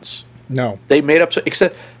villains. No. They made up,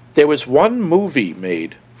 except there was one movie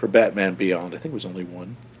made for Batman Beyond, I think it was only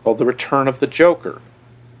one, called The Return of the Joker,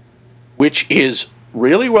 which is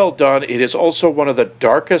really well done. It is also one of the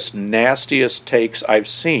darkest, nastiest takes I've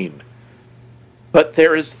seen. But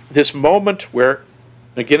there is this moment where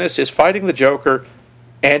McGinnis is fighting the Joker,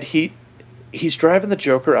 and he's driving the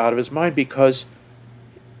Joker out of his mind because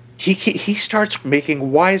he starts making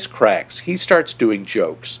wisecracks. He starts doing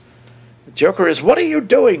jokes. The Joker is, "What are you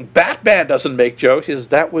doing? Batman doesn't make jokes." He says,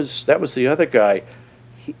 that was the other guy.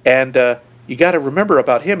 And you got to remember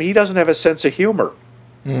about him, he doesn't have a sense of humor.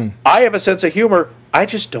 I have a sense of humor. I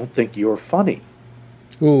just don't think you're funny.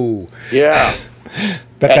 Ooh. Yeah.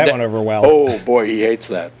 Bet that went over well. Oh, boy, he hates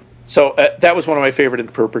that. So that was one of my favorite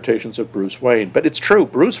interpretations of Bruce Wayne. But it's true,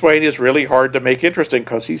 Bruce Wayne is really hard to make interesting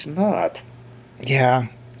because he's not. Yeah,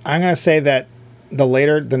 I'm going to say that the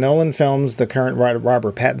Nolan films, the current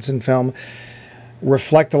Robert Pattinson film,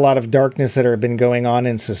 reflect a lot of darkness that have been going on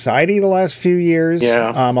in society the last few years.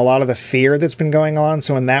 Yeah. A lot of the fear that's been going on.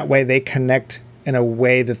 So in that way, they connect in a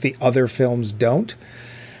way that the other films don't.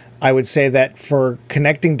 I would say that for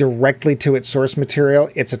connecting directly to its source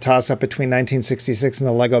material, it's a toss-up between 1966 and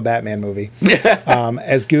the Lego Batman movie.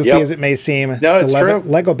 As goofy as it may seem, No, it's the true.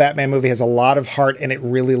 Lego Batman movie has a lot of heart, and it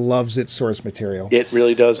really loves its source material. It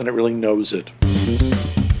really does, and it really knows it.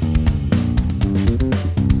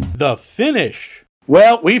 The finish.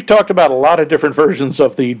 Well, we've talked about a lot of different versions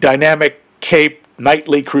of the dynamic cape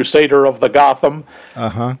knightly crusader of the Gotham.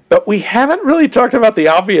 But we haven't really talked about the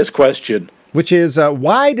obvious question. Which is,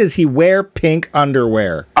 why does he wear pink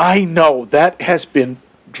underwear? I know, that has been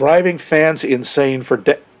driving fans insane for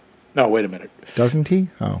No, wait a minute. Doesn't he?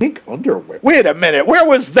 Oh. Pink underwear. Wait a minute. Where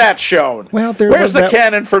was that shown? Well, where's the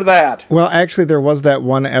canon for that? Well, actually, there was that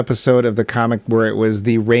one episode of the comic where it was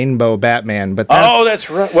the Rainbow Batman, but that's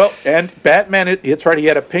right. Well, and Batman, it's right. He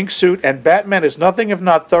had a pink suit, and Batman is nothing if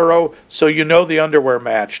not thorough, so you know the underwear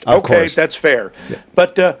matched. Of Okay, course. that's fair. Yeah.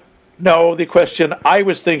 But no, the question I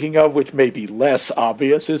was thinking of, which may be less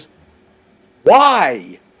obvious, is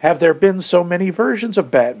why have there been so many versions of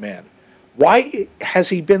Batman? Why has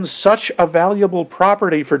he been such a valuable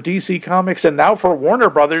property for DC Comics and now for Warner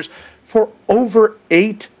Brothers for over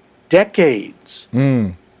 8 decades?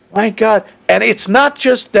 My God. And it's not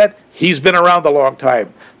just that he's been around a long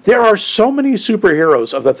time. There are so many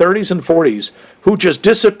superheroes of the 30s and 40s who just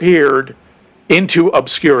disappeared into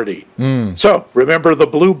obscurity. So, remember the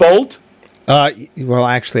Blue Bolt? Well,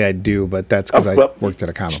 actually, I do, but that's because I worked at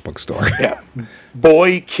a comic book store. Yeah.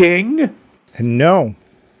 Boy King? No.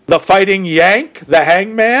 The Fighting Yank? The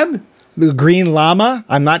Hangman? The Green Llama?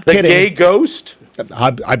 I'm not The kidding. Gay Ghost?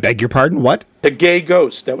 I beg your pardon? What? The Gay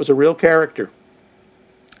Ghost. That was a real character.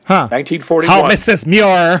 Huh. 1941. Oh, Mrs.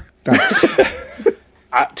 Muir.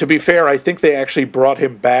 To be fair, I think they actually brought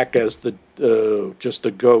him back as the just the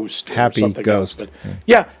ghost. Or Happy something Ghost. Else. But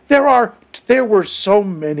yeah, there were so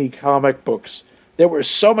many comic books. There were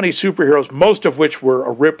so many superheroes, most of which were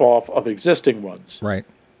a ripoff of existing ones. Right.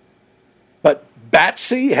 But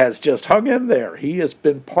Batsy has just hung in there. He has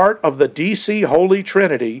been part of the DC Holy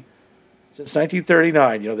Trinity since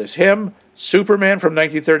 1939. You know, there's him, Superman from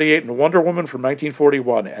 1938, and Wonder Woman from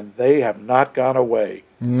 1941, and they have not gone away.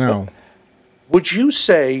 No. Would you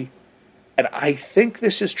say, and I think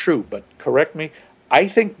this is true, but correct me, I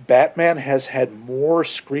think Batman has had more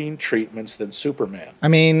screen treatments than Superman. I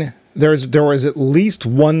mean, there was at least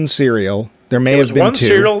one serial. There may There have was been one two.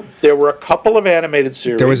 serial. There were a couple of animated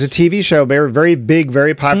series. There was a TV show, very big,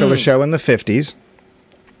 very popular show in the 50s.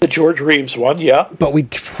 The George Reeves one, yeah. But we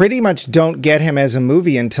pretty much don't get him as a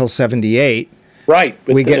movie until 78. Right.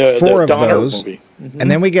 with We get four of Donner those, movie. and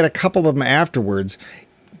then we get a couple of them afterwards.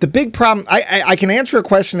 The big problem, I can answer a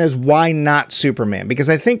question as why not Superman? Because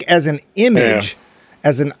I think as an image,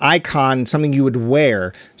 as an icon, something you would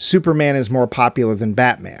wear, Superman is more popular than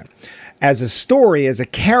Batman. As a story, as a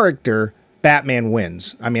character, Batman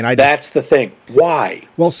wins. I mean, That's the thing. Why?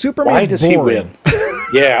 Well, Superman's Why does boring. he win?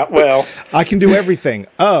 Yeah, well, I can do everything.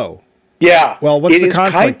 Oh. yeah. Well, what's it the is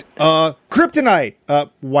conflict? Kryptonite.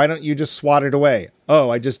 Why don't you just swat it away? Oh,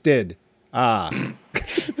 I just did. And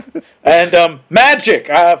magic.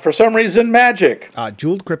 For some reason, magic.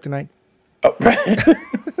 Jeweled kryptonite.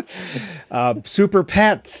 Super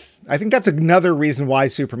pets. I think that's another reason why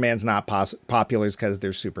Superman's not popular is because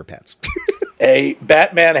they're super pets.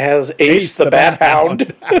 Batman has Ace the Bat Hound.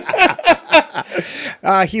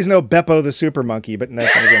 He's no Beppo the super monkey, but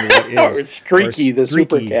nothing again. What is Or Streaky the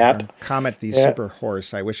super cat. or Comet the super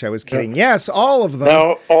horse. I wish I was kidding. Yes, all of them.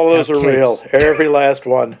 No, all those have are real. capes. Every last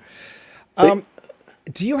one.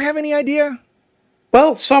 Do you have any idea?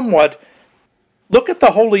 Well, somewhat. Look at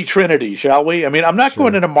the Holy Trinity, shall we? I mean, I'm not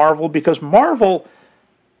going into Marvel because Marvel,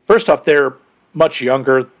 first off, they're much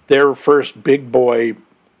younger. Their first big boy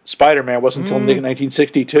Spider-Man wasn't until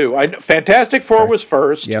 1962. Fantastic Four was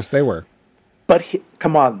first. Yes, they were. But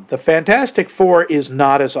come on, the Fantastic Four is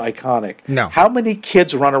not as iconic. No. How many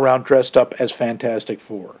kids run around dressed up as Fantastic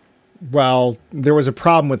Four? Well, there was a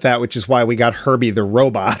problem with that, which is why we got Herbie the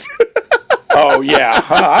robot. Oh, yeah.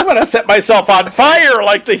 I'm going to set myself on fire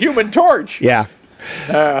like the Human Torch. Yeah.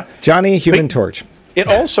 Johnny Human Torch. It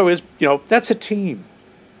also is, that's a team.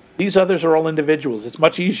 These others are all individuals. It's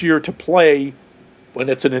much easier to play when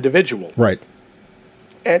it's an individual. Right.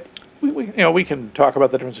 And we can talk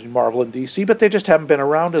about the difference between Marvel and DC, but they just haven't been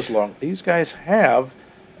around as long. These guys have,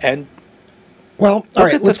 and Well, all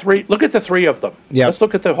right. Look at the three of them. Yeah. Let's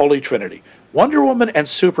look at the Holy Trinity. Wonder Woman and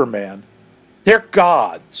Superman. They're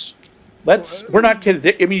gods. We're not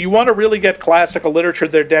kidding. I mean, you want to really get classical literature,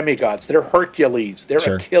 they're demigods. They're Hercules. They're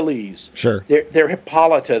Sure. Achilles. Sure. They're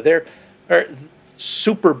Hippolyta. They're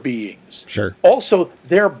super beings. Sure. Also,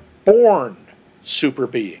 they're born super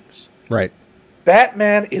beings. Right.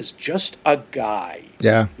 Batman is just a guy.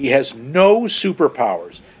 Yeah. He has no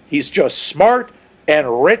superpowers. He's just smart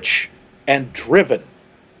and rich and driven.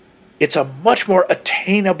 It's a much more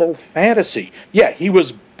attainable fantasy. Yeah, he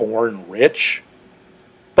was born rich,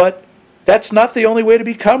 but that's not the only way to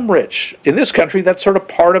become rich. In this country, that's sort of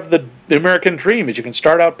part of the American dream, is you can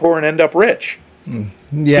start out poor and end up rich. Yeah.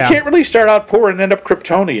 You can't really start out poor and end up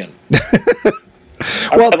Kryptonian.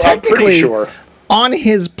 Well, I'm pretty technically, sure. on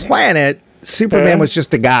his planet, Superman was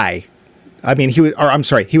just a guy. I mean, he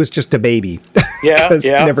was just a baby. Yeah, Because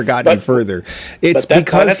yeah. he never got any further. It's but that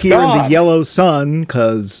because planet's here in the gone. yellow sun,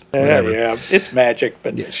 because whatever. Yeah, it's magic,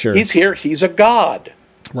 but Yeah, sure. he's here. He's a god.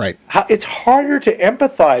 Right, It's harder to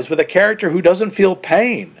empathize with a character who doesn't feel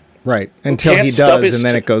pain. right. Until can't he stub does, his and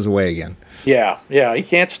then it goes away again. Yeah. He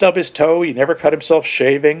can't stub his toe. He never cut himself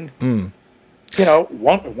shaving. You know,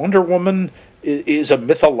 Wonder Woman is a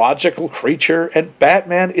mythological creature, and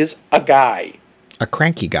Batman is a guy, A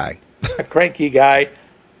cranky guy. a cranky guy.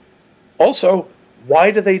 Also,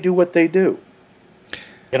 why do they do what they do?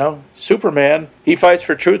 You know, Superman, he fights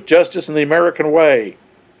for truth, justice, and the American way,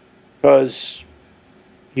 because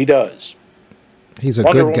he does. He's a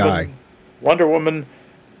good guy. Wonder Woman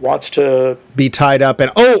wants to. Be tied up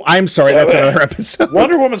and I'm sorry, that's another episode.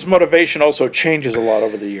 Wonder Woman's motivation also changes a lot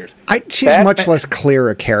over the years. She's Batman- much less clear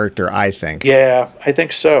a character, I think. Yeah, I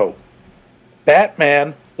think so.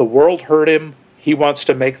 Batman, the world hurt him. He wants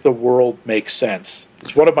to make the world make sense.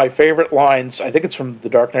 It's one of my favorite lines. I think it's from The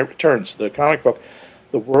Dark Knight Returns, the comic book.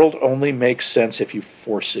 The world only makes sense if you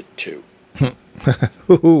force it to.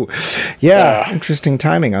 Ooh. Yeah, interesting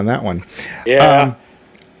timing on that one. Yeah.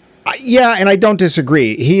 Yeah, and I don't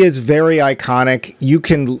disagree. He is very iconic. You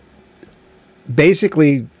can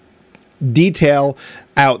basically detail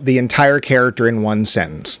out the entire character in one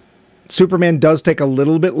sentence. Superman does take a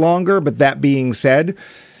little bit longer, but that being said,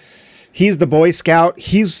 he's the Boy Scout.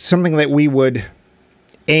 He's something that we would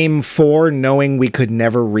aim for, knowing we could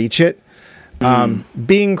never reach it.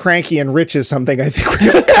 Being cranky and rich is something I think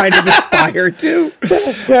we all kind of aspire to.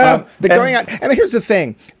 Going out, and here's the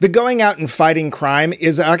thing: the going out and fighting crime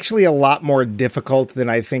is actually a lot more difficult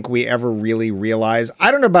than I think we ever really realize.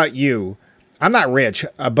 I don't know about you. I'm not rich,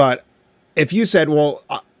 but if you said, "Well,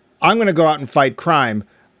 I'm going to go out and fight crime,"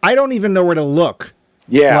 I don't even know where to look.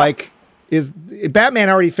 Yeah. Like, Batman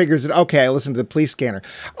already figures it. Okay, I listen to the police scanner.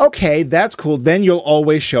 Okay, that's cool. Then you'll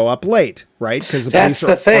always show up late, right? Because the That's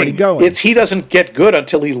police the are already thing. going. He doesn't get good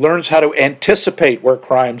until he learns how to anticipate where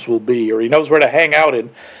crimes will be, or he knows where to hang out in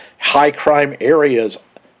high crime areas.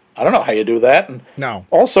 I don't know how you do that. And No.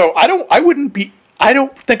 Also, I don't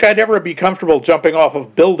think I'd ever be comfortable jumping off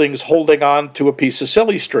of buildings holding on to a piece of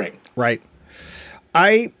silly string. Right.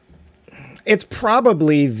 It's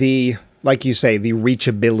probably like you say, the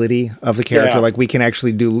reachability of the character. Yeah. Like, we can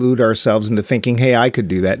actually delude ourselves into thinking, hey, I could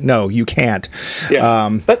do that. No, you can't.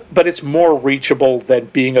 Yeah. But it's more reachable than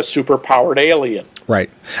being a superpowered alien.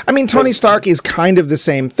 Right. I mean, Tony Stark is kind of the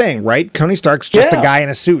same thing, right? Tony Stark's just a Yeah. guy in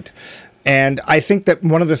a suit. And I think that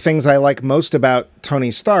one of the things I like most about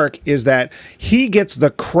Tony Stark is that he gets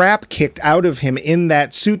the crap kicked out of him in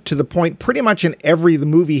that suit, to the point pretty much in every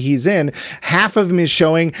movie he's in. Half of him is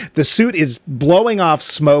showing the suit is blowing off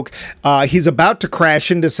smoke. He's about to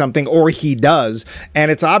crash into something, or he does.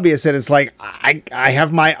 And it's obvious that it's like, I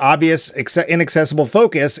have my obvious inaccessible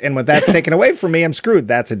focus, and when that's taken away from me, I'm screwed.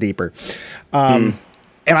 That's a deeper. And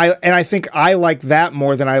I think I like that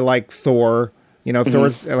more than I like Thor. You know,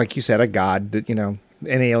 Thor's, like you said, a god, an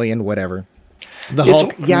alien, whatever. The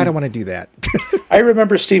Hulk, I don't want to do that. I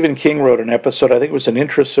remember Stephen King wrote an episode. I think it was an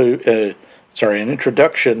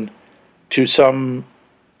introduction to some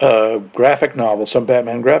graphic novel, some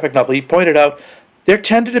Batman graphic novel. He pointed out there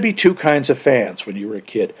tended to be two kinds of fans when you were a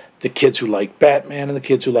kid: the kids who like Batman and the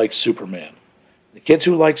kids who like Superman. The kids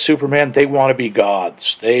who like Superman, they want to be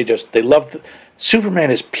gods. They love Superman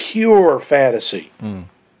is pure fantasy.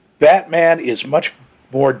 Batman is much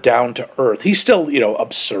more down to earth. He's still,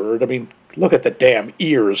 absurd. I mean, look at the damn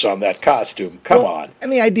ears on that costume. Come on.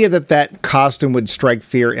 And the idea that costume would strike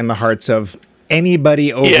fear in the hearts of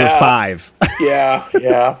anybody over 5.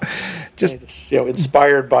 Yeah. Just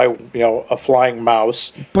inspired by a flying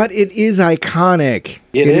mouse. But it is iconic.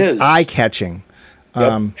 It is eye-catching.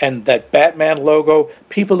 Yep. And that Batman logo,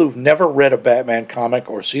 people who've never read a Batman comic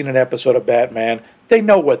or seen an episode of Batman, they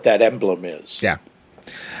know what that emblem is. Yeah.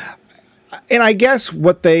 And I guess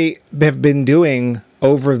what they have been doing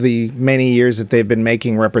over the many years that they've been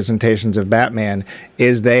making representations of Batman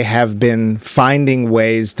is they have been finding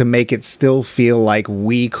ways to make it still feel like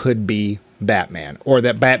we could be Batman, or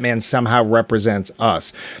that Batman somehow represents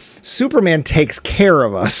us. Superman takes care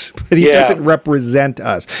of us, but he doesn't represent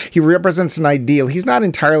us. He represents an ideal. He's not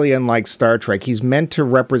entirely unlike Star Trek. He's meant to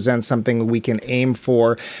represent something we can aim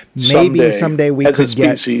for. Maybe someday we could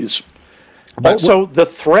get... species. Also, the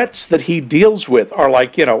threats that he deals with are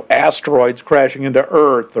like, asteroids crashing into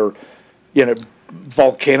Earth, or,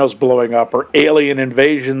 volcanoes blowing up, or alien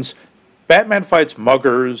invasions. Batman fights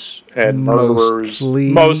muggers and murderers,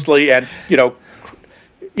 mostly, and,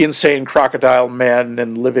 insane crocodile men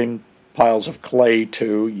and living piles of clay,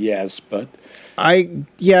 too, yes, but...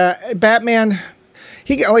 Batman...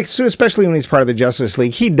 He especially when he's part of the Justice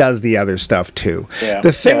League, he does the other stuff, too. Yeah,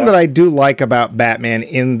 the thing that I do like about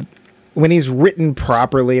Batman when he's written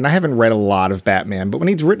properly, and I haven't read a lot of Batman, but when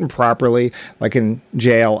he's written properly, like in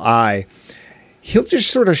JLI, he'll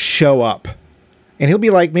just sort of show up. And he'll be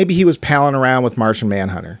like, maybe he was palling around with Martian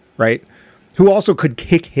Manhunter, right? Who also could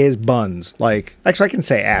kick his buns. Actually, I can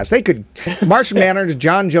say ass. Martian Manhunter,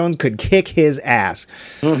 John Jones could kick his ass.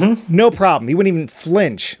 Mm-hmm. No problem. He wouldn't even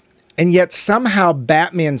flinch. And yet somehow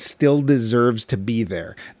Batman still deserves to be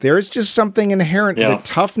there. There is just something inherent, the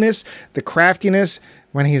toughness, the craftiness,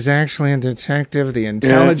 when he's actually a detective, the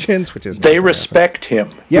intelligence, which is... They respect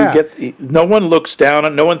him. Yeah. No one looks down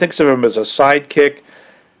on, no one thinks of him as a sidekick.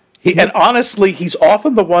 And honestly, he's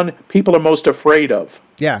often the one people are most afraid of.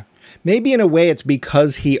 Yeah. Maybe in a way it's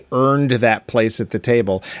because he earned that place at the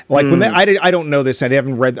table. Like when I don't know this. I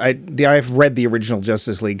haven't read. I've read the original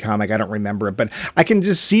Justice League comic. I don't remember it, but I can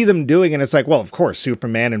just see them doing. And it's like, well, of course,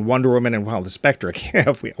 Superman and Wonder Woman and the Spectre.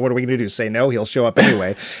 What are we going to do? Say no? He'll show up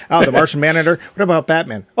anyway. The Martian Manhunter. What about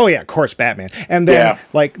Batman? Oh yeah, of course, Batman. And then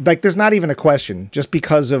like there's not even a question, just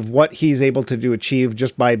because of what he's able to achieve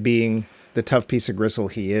just by being the tough piece of gristle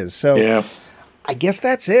he is. So I guess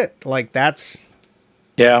that's it. That's.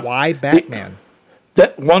 Yeah. Why Batman?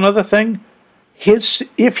 That one other thing,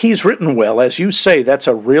 if he's written well, as you say, that's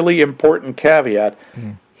a really important caveat.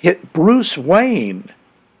 Bruce Wayne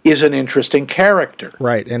is an interesting character.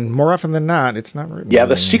 Right, and more often than not, it's not written. Yeah,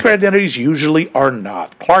 the secret identities usually are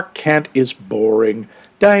not. Clark Kent is boring.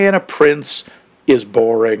 Diana Prince is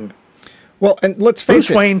boring. Well, and let's face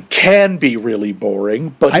Bruce Wayne can be really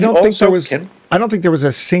boring, but I don't think there was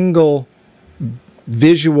a single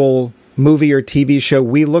visual movie or TV show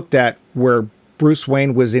we looked at where Bruce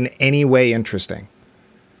Wayne was in any way interesting.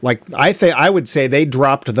 I would say they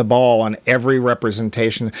dropped the ball on every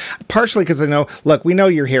representation, partially because we know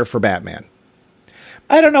you're here for Batman.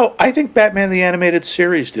 I don't know. I think Batman the Animated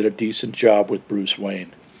Series did a decent job with Bruce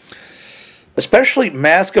Wayne. Especially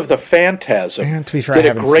Mask of the Phantasm. And to be fair, I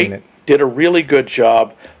haven't seen it. Did a really good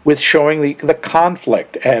job with showing the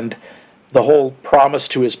conflict and the whole promise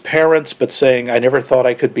to his parents, but saying, I never thought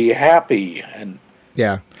I could be happy. And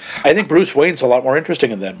I think Bruce Wayne's a lot more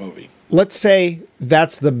interesting in that movie. Let's say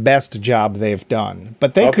that's the best job they've done.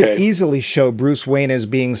 But they could easily show Bruce Wayne as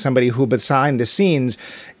being somebody who, behind the scenes,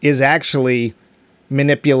 is actually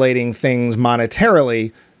manipulating things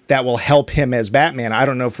monetarily that will help him as Batman. I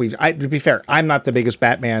don't know if to be fair, I'm not the biggest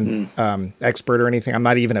Batman expert or anything. I'm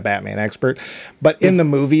not even a Batman expert. But in the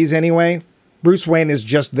movies anyway, Bruce Wayne is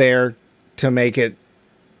just there to make it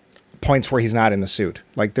points where he's not in the suit.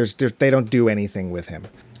 They don't do anything with him.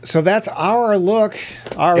 So that's our look,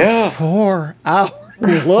 4-hour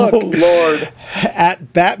look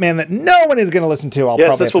at Batman that no one is going to listen to.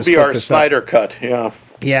 This will be our Snyder cut.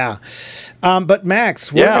 Yeah. But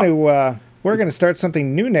Max, we're going to start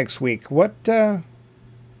something new next week.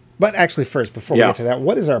 But actually, first, before we get to that,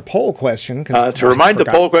 what is our poll question? To remind the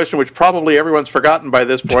poll question, which probably everyone's forgotten by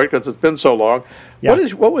this point because it's been so long,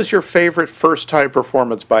 what was your favorite first-time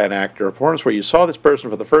performance by an actor? A performance where you saw this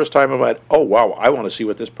person for the first time and went, oh, wow, I want to see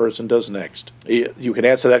what this person does next. You can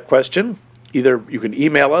answer that question. Either you can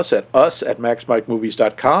email us at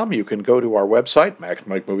maxmikemovies.com. You can go to our website,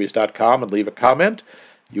 maxmikemovies.com, and leave a comment.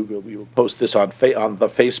 We will post this on the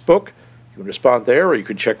Facebook. You can respond there, or you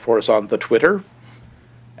can check for us on the Twitter.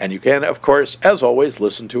 And you can, of course, as always,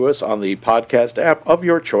 listen to us on the podcast app of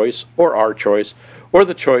your choice, or our choice, or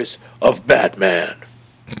the choice of Batman.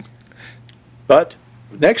 But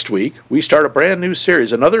next week, we start a brand new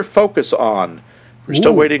series, another focus on. We're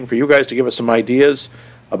still waiting for you guys to give us some ideas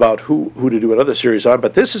about who to do another series on,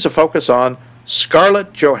 but this is a focus on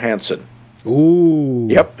Scarlett Johansson. Ooh.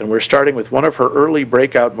 Yep, and we're starting with one of her early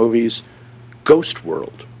breakout movies, Ghost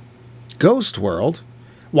World. Ghost World?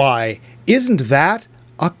 Why, isn't that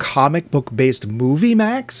A comic book-based movie,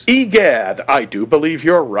 Max? Egad, I do believe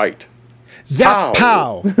you're right. Zap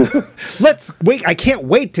pow! Let's wait. I can't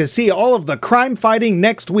wait to see all of the crime fighting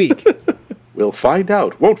next week. We'll find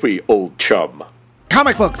out, won't we, old chum?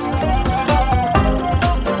 Comic books!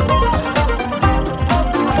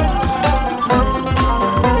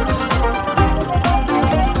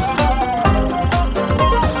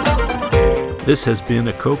 This has been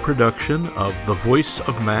a co-production of The Voice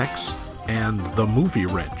of Max and The Movie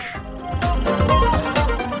Wrench.